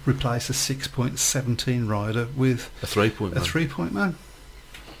we have to replace a 6.17 rider with a 3-point man. 3-point man.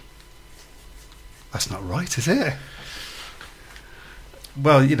 That's not right, is it?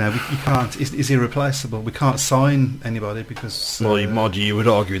 Well, you can't. Is irreplaceable. We can't sign anybody because. Well, you would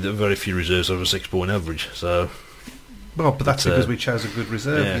argue that very few reserves have a 6-point average. So. Well, but that's because we chose a good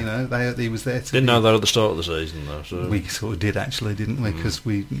reserve. Yeah. He was there. Didn't know that at the start of the season, though. So. We sort of did actually, didn't we? Because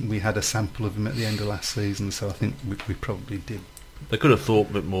we had a sample of him at the end of last season, so I think we probably did. They could have thought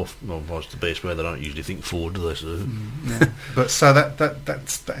a bit more. Well, it's the base where they don't usually think forward, do they? So. Yeah. But so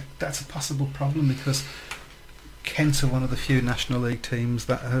that's a possible problem, because Kent are one of the few National League teams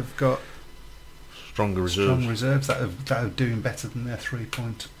that have got strong reserves that are doing better than their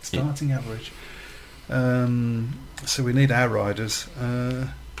 3-point starting average. So we need our riders.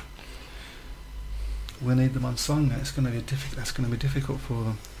 We need them on song. That's going to be difficult for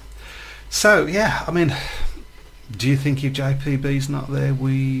them. So yeah, I mean, do you think if JPB's not there,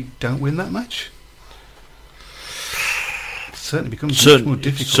 we don't win that match? It certainly becomes much more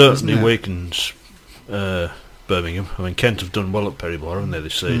difficult. Certainly doesn't it? weakens Birmingham. I mean, Kent have done well at Perrybar, haven't they,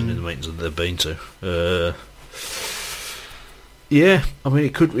 this season in the meetings that they've been to. Yeah, I mean,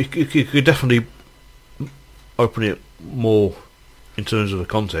 it could definitely open it more in terms of a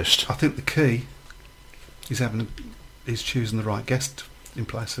contest. I think the key is choosing the right guest in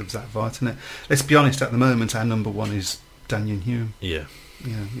place of Zach Veit, isn't it? Let's be honest, at the moment our number one is Daniel Hume. Yeah.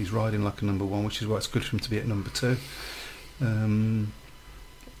 He's riding like a number one, which is why it's good for him to be at number two. I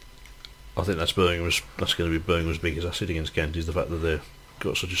think that's going to be Birmingham's biggest asset against Kent, is the fact that they've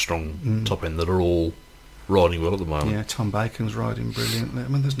got such a strong top end that are all riding well at the moment. Yeah, Tom Bacon's riding brilliantly. I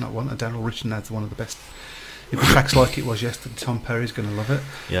mean, there's not one. Daryl Richard's one of the best. If the track's like it was yesterday, Tom Perry's going to love it.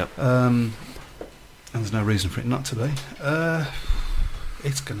 Yeah. And there's no reason for it not to be.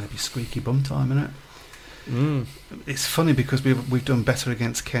 It's going to be squeaky bum time, isn't it? It's funny because we've done better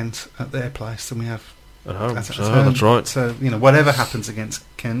against Kent at their place than we have At home. At So home. that's right. So, whatever happens against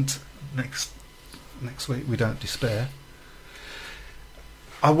Kent next week, we don't despair.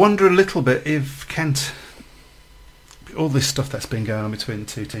 I wonder a little bit if Kent, all this stuff that's been going on between the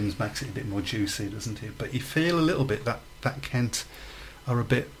two teams makes it a bit more juicy, doesn't it? But you feel a little bit that Kent are a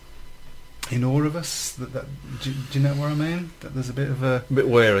bit in awe of us. Do you know what I mean? That there's a bit of a bit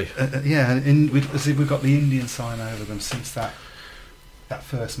wary. Yeah, as if we've got the Indian sign over them since that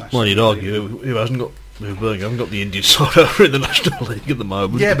first match. Well, you'd argue who hasn't got. Birmingham haven't got the Indian side over in the National League at the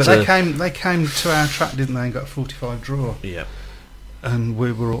moment. Yeah, but they came to our track, didn't they, and got a 45 draw. Yeah. And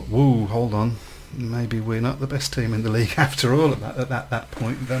we were all, whoa, hold on, maybe we're not the best team in the league after all. At that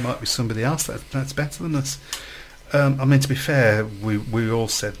point, there might be somebody else that's better than us. I mean, to be fair, we all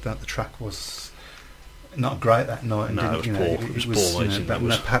said that the track was not great that night. And No, it was poor. It was poor racing.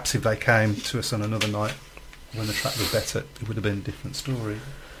 Perhaps if they came to us on another night when the track was better, it would have been a different story.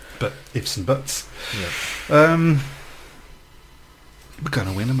 But ifs and buts. Yeah. We're going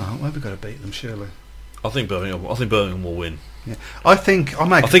to win them, aren't we? We've got to beat them, surely. I think Birmingham will win. Yeah. I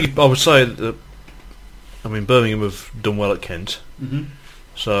would say that. I mean, Birmingham have done well at Kent,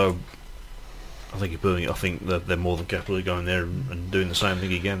 so I think that they're more than capable of going there and doing the same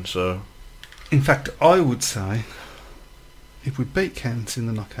thing again. So, in fact, I would say if we beat Kent in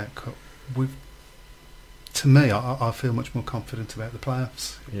the Knockout Cup, to me, I feel much more confident about the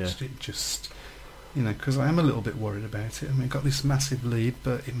playoffs. Yeah. It just, because I am a little bit worried about it. I mean, got this massive lead,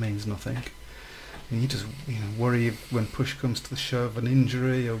 but it means nothing. And you just, worry when push comes to the shove, an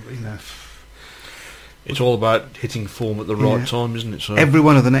injury, or it's all about hitting form at the right time, isn't it? So every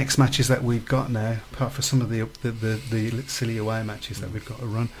one of the next matches that we've got now, apart from some of the silly away matches that we've got to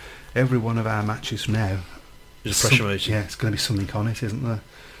run, every one of our matches now is a pressure meeting. Yeah, it's going to be something on it, isn't there?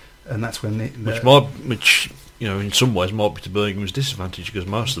 And that's when which in some ways might be to Birmingham's disadvantage, because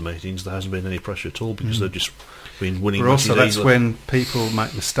most of the meetings there hasn't been any pressure at all because they've just been winning. But also, that's easily. when people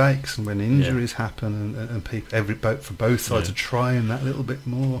make mistakes and when injuries happen, and people for both sides are trying that little bit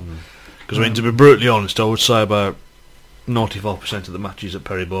more. Because to be brutally honest, I would say about 95% of the matches at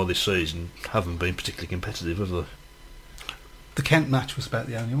Perry Bar this season haven't been particularly competitive, have they? The Kent match was about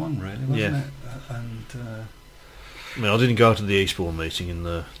the only one, really, wasn't it? And I mean, I didn't go to the Eastbourne meeting in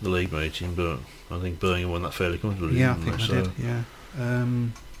the league meeting, but I think Birmingham won that fairly comfortably. Yeah, I think they did. Yeah,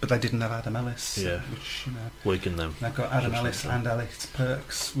 but they didn't have Adam Ellis. Yeah, which weakened them. They've got Adam Ellis and Alex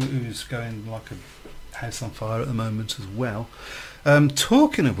Perks, who's going like a house on fire at the moment as well.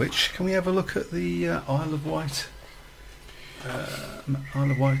 Talking of which, can we have a look at the Isle of Wight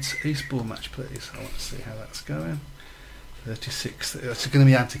Eastbourne match, please? I want to see how that's going. 36. It's going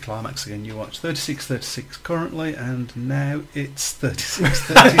to be anticlimax again. You watch 36-36 currently, and now it's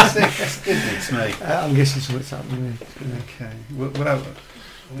 36-36. Goodness me! I'm guessing what's happening. Okay. Well,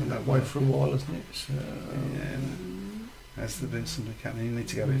 that way for a while, isn't it? So, has there been something happening? You need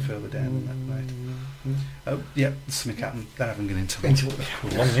to go a bit further down than that, mate. Oh, yeah, there's something happened. They haven't got into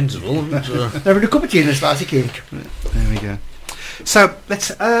long interval. They're in a cup of tea and a slice of cake. There we go. So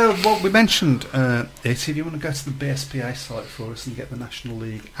let's. What we mentioned is, if you want to go to the BSPA site for us and get the National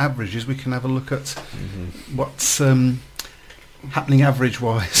League averages, we can have a look at what's happening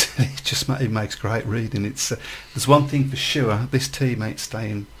average-wise. It makes great reading. It's there's one thing for sure: this team ain't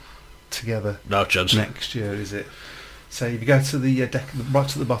staying together. No chance next year, is it? So if you go to the right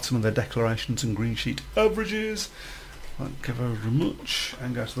to the bottom of their declarations and green sheet averages, won't go over much,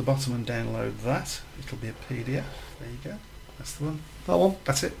 and go to the bottom and download that. It'll be a PDF. There you go. That's the one. That one.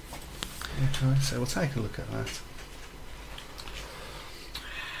 That's it. Okay, so we'll take a look at that.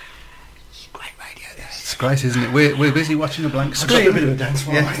 It's great radio. It's great, isn't it? We're busy watching a blank I've screen. got a bit of a dance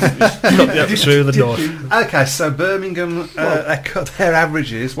while the atmosphere of the night. Okay, so Birmingham they cut their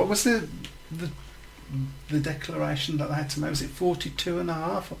averages. What was the declaration that they had to make? Was it 42.5?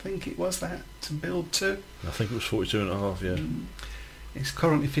 I think it was they had to build to. I think it was 42.5. Yeah. It's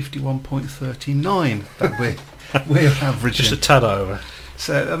currently 51.39 that we're averaging. Just a tad over.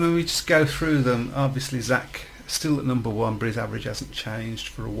 So, I mean, we just go through them. Obviously, Zach still at number one, but his average hasn't changed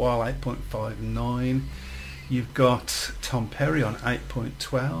for a while, 8.59. You've got Tom Perry on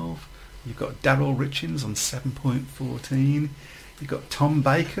 8.12. You've got Darryl Richins on 7.14. You've got Tom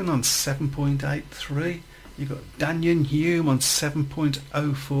Bacon on 7.83. You've got Daniel Hume on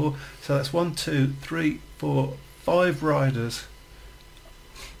 7.04. So that's 1, 2, 3, 4, 5 riders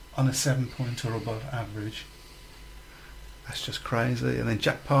on a 7-point or above average. That's just crazy. And then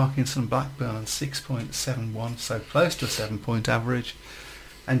Jack Parkinson Blackburn on 6.71, so close to a 7-point average.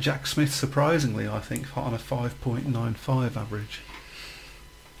 And Jack Smith, surprisingly, I think, on a 5.95 average.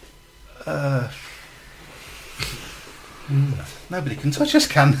 Nobody can touch us,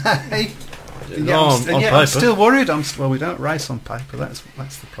 can they? on paper. I'm still worried. Well, we don't race on paper. That's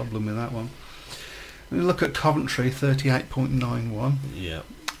the problem with that one. We look at Coventry, 38.91. Yeah.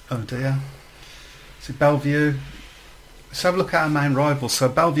 Oh dear. So Bellevue. Let's have a look at our main rivals. So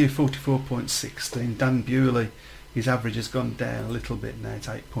Bellevue 44.16. Dan Bewley, his average has gone down a little bit now. It's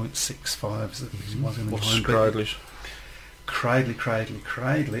 8.65. As it was in the What's time, but Cradley's? Cradley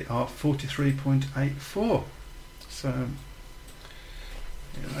are 43.84. So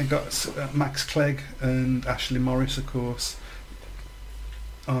I got Max Clegg and Ashley Morris, of course,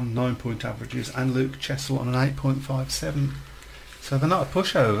 on 9-point averages, and Luke Chessel on an 8.57. So they're not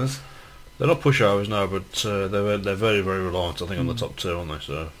pushovers. They're not pushovers now, but they're very, very reliant, I think, on the top two, aren't they?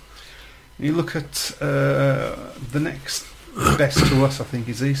 So you look at the next best to us, I think,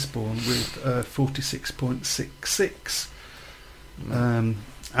 is Eastbourne with 46.66.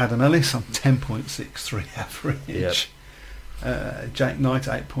 Adam Ellis on 10.63 average. Yep. Jake Knight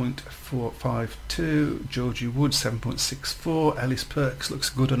 8.452. Georgie Wood 7.64. Ellis Perks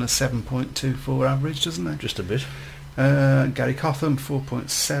looks good on a 7.24 average, doesn't it? just a bit. Gary Cotham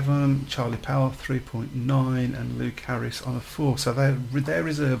 4.7. Charlie Powell 3.9, and Luke Harris on a 4. So their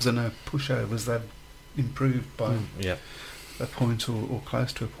reserves are no pushovers. They've improved by Yeah. a point or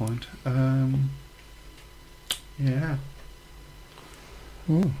close to a point. Yeah.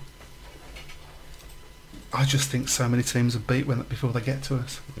 I just think so many teams are beat before they get to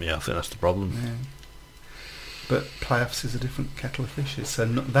us. Yeah, I think that's the problem. Yeah. But playoffs is a different kettle of fish. So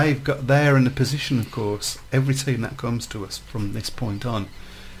they're in the position, of course. Every team that comes to us from this point on,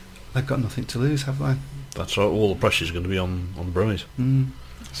 they've got nothing to lose, have they? That's right. All the pressure's going to be on the Brummies.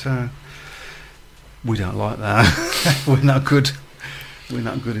 So we don't like that. We're not good. We're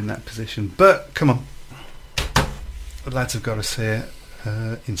not good in that position. But come on, the lads have got us here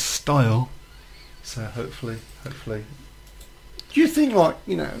in style. So hopefully. Do you think, do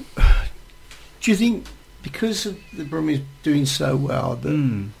you think because of the Brummies doing so well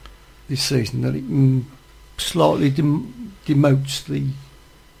this season that it slightly demotes the...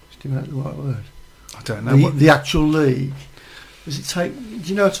 Is demote the right word? I don't know. The actual league. Does it take... Do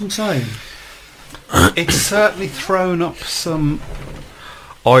you know what I'm saying? It's certainly thrown up some...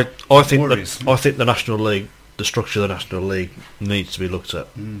 I think worries. I think the National League, the structure of the National League, needs to be looked at,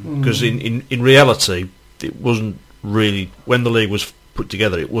 because in reality, it wasn't really, when the league was put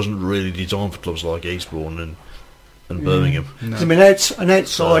together, it wasn't really designed for clubs like Eastbourne and Birmingham. No. I mean, an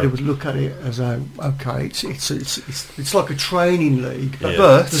outsider would look at it as okay, it's like a training league,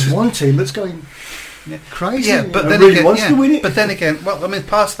 but there's one team that's going crazy. Yeah, but then really again, wants to win it. But then again, well, I mean,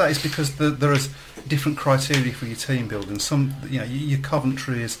 part of that is because there is different criteria for your team building. Some, your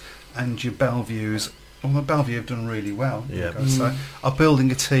Coventry's and your Bellevue's. Well, Bellevue have done really well. Yeah. So are building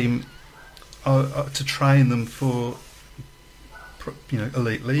a team to train them for,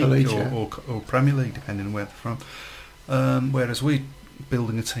 elite league or Premier League, depending on where they're from. Whereas we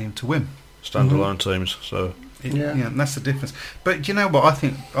building a team to win. Standalone teams. So and that's the difference. But you know what?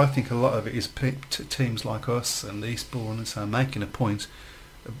 I think a lot of it is teams like us and Eastbourne and so making a point.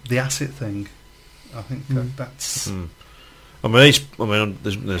 The asset thing. I think that's. I mean,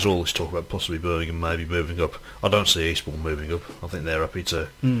 there's all this talk about possibly Birmingham maybe moving up. I don't see Eastbourne moving up. I think they're happy to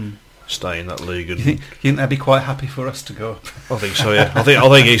stay in that league. And you think they'd be quite happy for us to go up? I think so. Yeah, I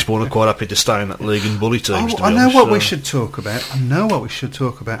think Eastbourne are quite happy to stay in that league and bully teams. I know what we should talk about.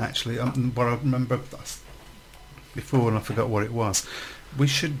 Actually. What I remember before, and I forgot what it was. We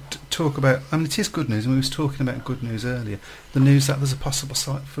should talk about. I mean, it is good news, and we was talking about good news earlier. The news that there's a possible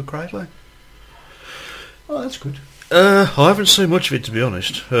site for Cradley. Oh, that's good. I haven't seen much of it, to be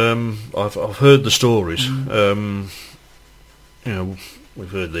honest. I've heard the stories.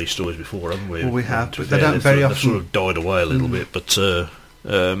 We've heard these stories before, haven't we? Well, we have, but they don't very often. They've sort of died away a little bit, but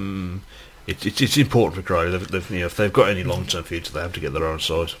it's important for Cradley. If they've got any long-term future, they have to get their own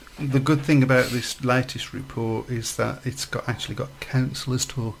side. The good thing about this latest report is that it's actually got councillors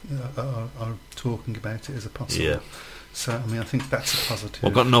are talking about it as a possible. Yeah. So, I mean, I think that's a positive.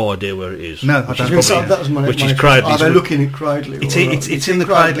 I've got no idea where it is. No, I don't. Which is Cradley. Are they looking at Cradley? It's in the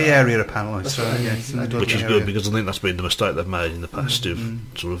Cradley area, apparently. So, which is good, because I think that's been the mistake they've made in the past of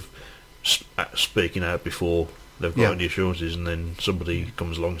sort of speaking out before they've got any assurances, and then somebody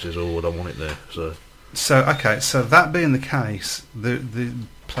comes along and says, "Oh, I don't want it there." So okay. So that being the case, the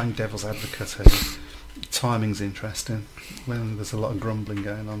playing devil's advocate here, timing's interesting. When there's a lot of grumbling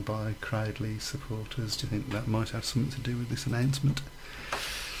going on by Cradley supporters, do you think that might have something to do with this announcement?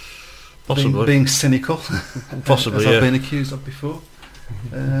 Possibly. Being cynical, possibly, as I've been accused of before.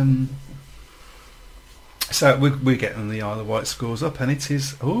 So we're getting the Isle of Wight scores up, and it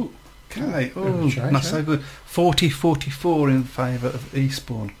is Okay, Bit of a change, not eh? so good. 40-44 in favour of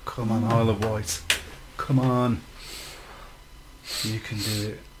Eastbourne. Come on, Isle of Wight. Come on. You can do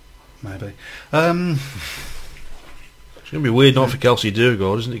it. Maybe. It's going to be a weird night for Kelsey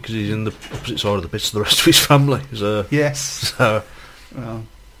Durgard, isn't it? Because he's in the opposite side of the pitch to the rest of his family. So, Yes. so Well,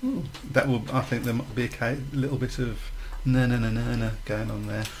 that will. I think there might be a little bit of no going on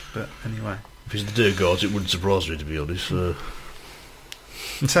there. But anyway. if it's the Durgards, it wouldn't surprise me, to be honest.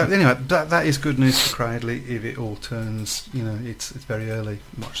 So anyway, that is good news for Cradley if it all turns. It's very early.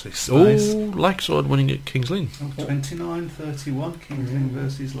 Watch this space. Oh, Lakeside winning at Kings Lynn. 29-31 Kings Lynn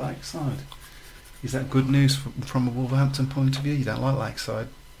versus Lakeside. Is that good news from a Wolverhampton point of view? You don't like Lakeside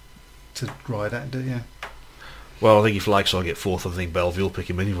to ride at, do you? Well, I think if Lakeside get fourth, I think Bellevue will pick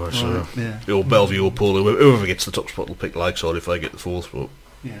him anyway. So, yeah. or Bellevue or Paul, whoever gets the top spot will pick Lakeside if they get the fourth spot.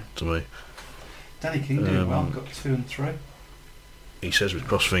 Yeah. To me, Danny King doing well. Got 2 and 3. he says with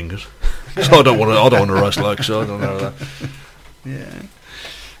crossed fingers. So I don't want to race Lakeside. I know that. Yeah.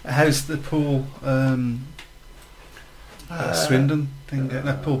 How's the Paul Swindon thing?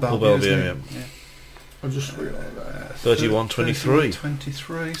 Paul Bellevue. Bellevue, isn't it? yeah. I just realised that. 31-23.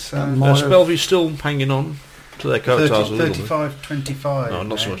 23. So That Bellevue still hanging on to their coattails a little bit. 35-25. No,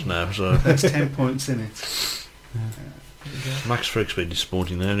 not so much now. So That's 10 points in it. Max Frick's been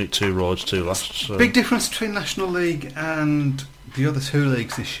disappointing there. Only 2 rides, 2 lasts. So. Big difference between National League and the other 2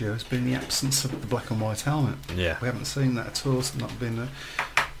 leagues this year has been the absence of the black and white helmet. Yeah. We haven't seen that at all. It's not been.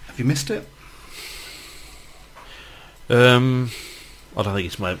 Have you missed it? I don't think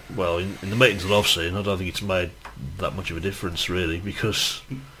it's made, well, in the meetings that I've seen, I don't think it's made that much of a difference, really, because...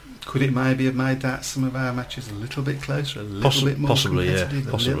 Could it maybe have made that some of our matches a little bit closer, a little bit more possibly, yeah,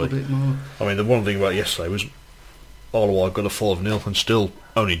 competitive, possibly. a little bit more... I mean, the one thing about yesterday was Isle of Wight got a 5-0 and still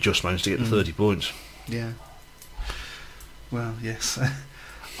only just managed to get the 30 points. Yeah. Well, yes.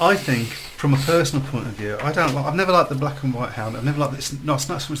 I think, from a personal point of view, I've never liked the black and white helmet. I've never liked it's not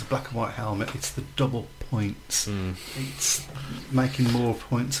so much the black and white helmet, it's the double points. It's making more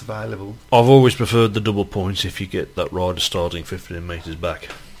points available. I've always preferred the double points if you get that rider starting 15 metres back,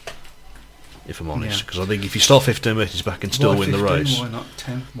 if I'm honest, because I think if you start 15 metres back and still Why win the 15? race... Why not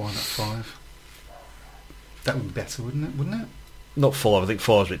 10? Why not 5? That would be better, wouldn't it? Not 5, I think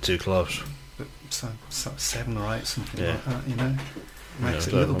 5's a bit too close. But so 7 or 8, something Yeah. like that, Makes it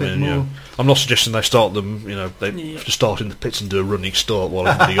a so, little I bit mean, more... I'm not suggesting they start them, they have to start in the pits and do a running start while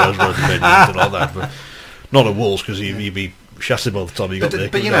everybody goes round the bend or anything like that, but not at Wolves, because you'd be shattered by the time you got there.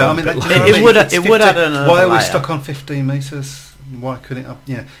 But I mean, it would add another why are we layer. stuck on 15 metres? Why couldn't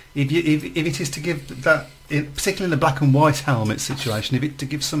it? If it is to give that, particularly in the black and white helmet situation, if it to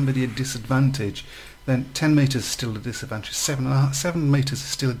give somebody a disadvantage, then 10 metres is still a disadvantage. 7 metres is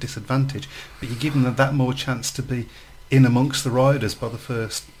still a disadvantage, but you're giving them that more chance to be in amongst the riders by the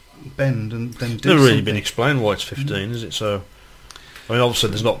first bend and then do It's never really something. been explained why it's 15, is it? So, I mean, obviously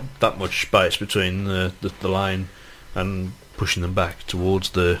there's not that much space between the lane and pushing them back towards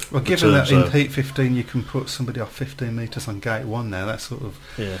the Well, the given turn, that so, in Heat 15 you can put somebody off 15 metres on gate 1 now, that's sort of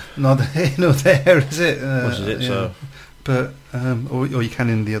yeah. neither here nor there, is it? What is it? Yeah. So, But or you can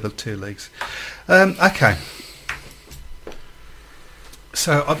in the other 2 leagues. Okay.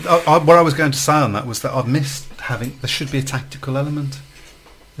 So what I was going to say on that was that I've missed having. There should be a tactical element.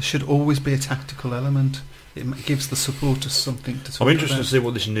 There should always be a tactical element. It gives the supporters something to talk I'm interested about. to see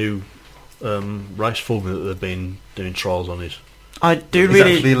what this new race formula that they've been doing trials on is. I do Is that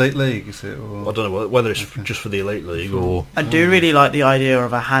really, for the Elite League? Is it? Or? I don't know whether it's Okay. just for the Elite League or... I do really like the idea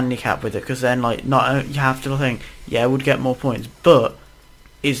of a handicap with it, because then, you have to think, yeah, we'd get more points, but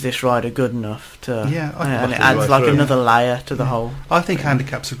is this rider good enough to? Yeah, I and like it the adds way like through. another layer to the whole. I think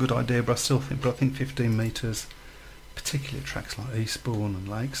handicap's a good idea, but I think 15 metres, particularly at tracks like Eastbourne and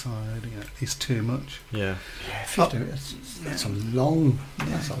Lakeside, is too much. Yeah. Yeah, 50, that's a long...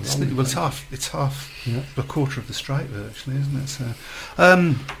 That's a long... Well, it's half Yeah. a quarter of the straight virtually, isn't it? So,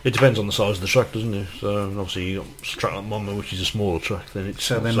 It depends on the size of the track, doesn't it? So obviously you got a track like Monmouth, which is a smaller track, then it's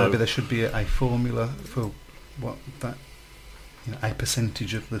so then also- maybe there should be a formula for what that, a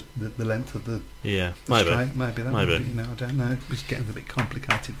percentage of the length of the yeah, the maybe. straight. Maybe that Maybe. would be, I don't know. It's getting a bit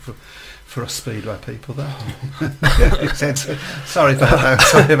complicated for us Speedway people, though. Sorry about that.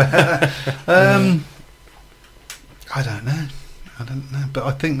 Sorry about that. I don't know, but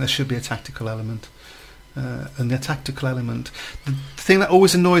I think there should be a tactical element, and the tactical element. The thing that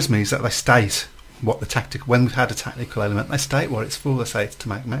always annoys me is that they state what the tactical, when we've had a tactical element, they state what it's for. They say it's to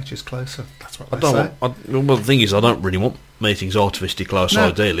make matches closer. That's what I they don't say. want. Well, the thing is, I don't really want meetings artificially close. No,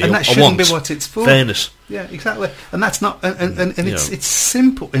 Ideally, and that I shouldn't want be what it's for. fairness. Yeah, exactly. And that's not. And You it's know. it's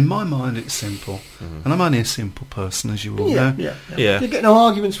simple in my mind. It's simple, and I'm only a simple person, as you all know. Yeah. You get no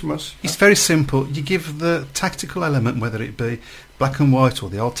arguments from us. It's very simple. You give the tactical element, whether it be black and white or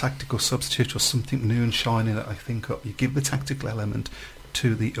the old tactical substitute or something new and shiny that I think up, you give the tactical element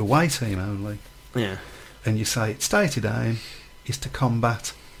to the away team only. Yeah. And you say its stated aim is to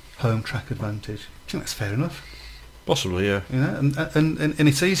combat home track advantage. I think that's fair enough. Possibly, yeah. You know, and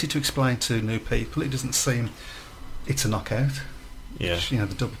it's easy to explain to new people. It doesn't seem it's a knockout. Yeah. Which, you know,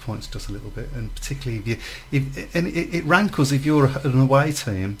 the double points does a little bit, and particularly it rankles if you're an away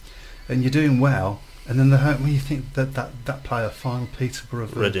team and you're doing well, and then when you think that player final Peterborough,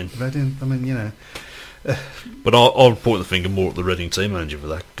 Reading. I mean, you know. But I'll point the finger more at the Reading team manager for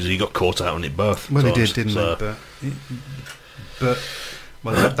that, because he got caught out on it both Well, times, he did, didn't so- he? But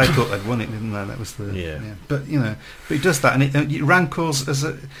well, they thought they'd won it, didn't they? That was the Yeah. But you know, but he does that, and it rankles as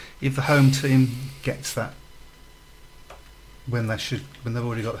if the home team gets that when they've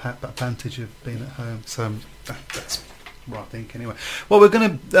already got that advantage of being at home. So that's what I think anyway. Well, we're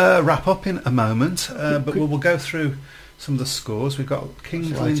going to wrap up in a moment, but we'll go through some of the scores. We've got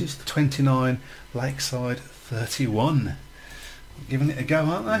King's Lynn 29, Lakeside 31. Giving it a go,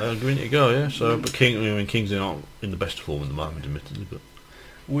 aren't they? They're giving it a go, yeah. So, but Kings are not in the best form at the moment, admittedly, but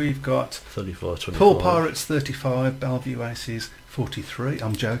We've got 35, 25. Pool Pirates 35, Bellevue Aces 43.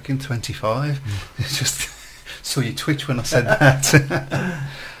 I'm joking, 25. Just saw you twitch when I said that.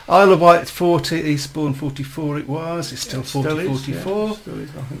 Isle of Wight 40, Eastbourne 44 it was. It's still 40, 44. Still is.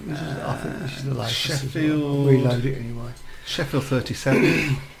 I think this is the latest. Sheffield- Reload it anyway. Sheffield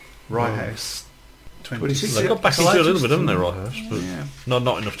 37, Rye House 26. They got back into it a little bit, haven't they, Right House? But Yeah.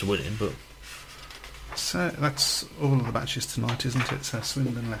 not enough to win in, but So that's all of the matches tonight, isn't it? So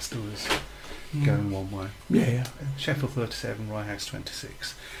Swindon Leicester was going one way. Yeah. Sheffield 37, Rye House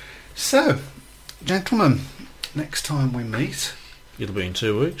 26. So, gentlemen, next time we meet, it'll be in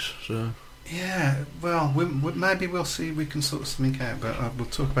 2 weeks. So yeah, well, maybe we'll see if we can sort something out, but we'll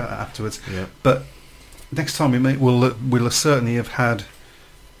talk about that afterwards. yeah, But next time we meet, we'll certainly have had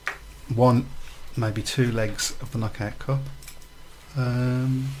one, maybe 2 legs of the Knockout Cup.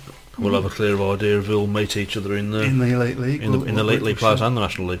 we'll have a clearer idea if we'll meet each other in the in the Elite League, in the Elite League players should- and the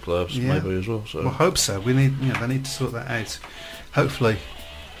National League players, Yeah. maybe as well. So Well, hope so. We need, they need to sort that out. Hopefully,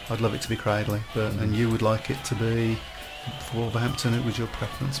 I'd love it to be Cradley, but and you would like it to be for Wolverhampton. Who would your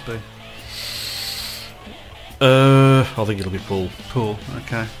preference be? I think it'll be Paul. Paul.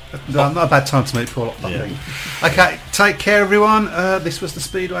 Okay, not a bad time to meet Paul. I Yeah. think. Okay, take care, everyone. This was the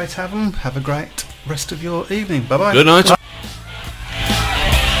Speedway Tavern. Have a great rest of your evening. Bye bye. Good night.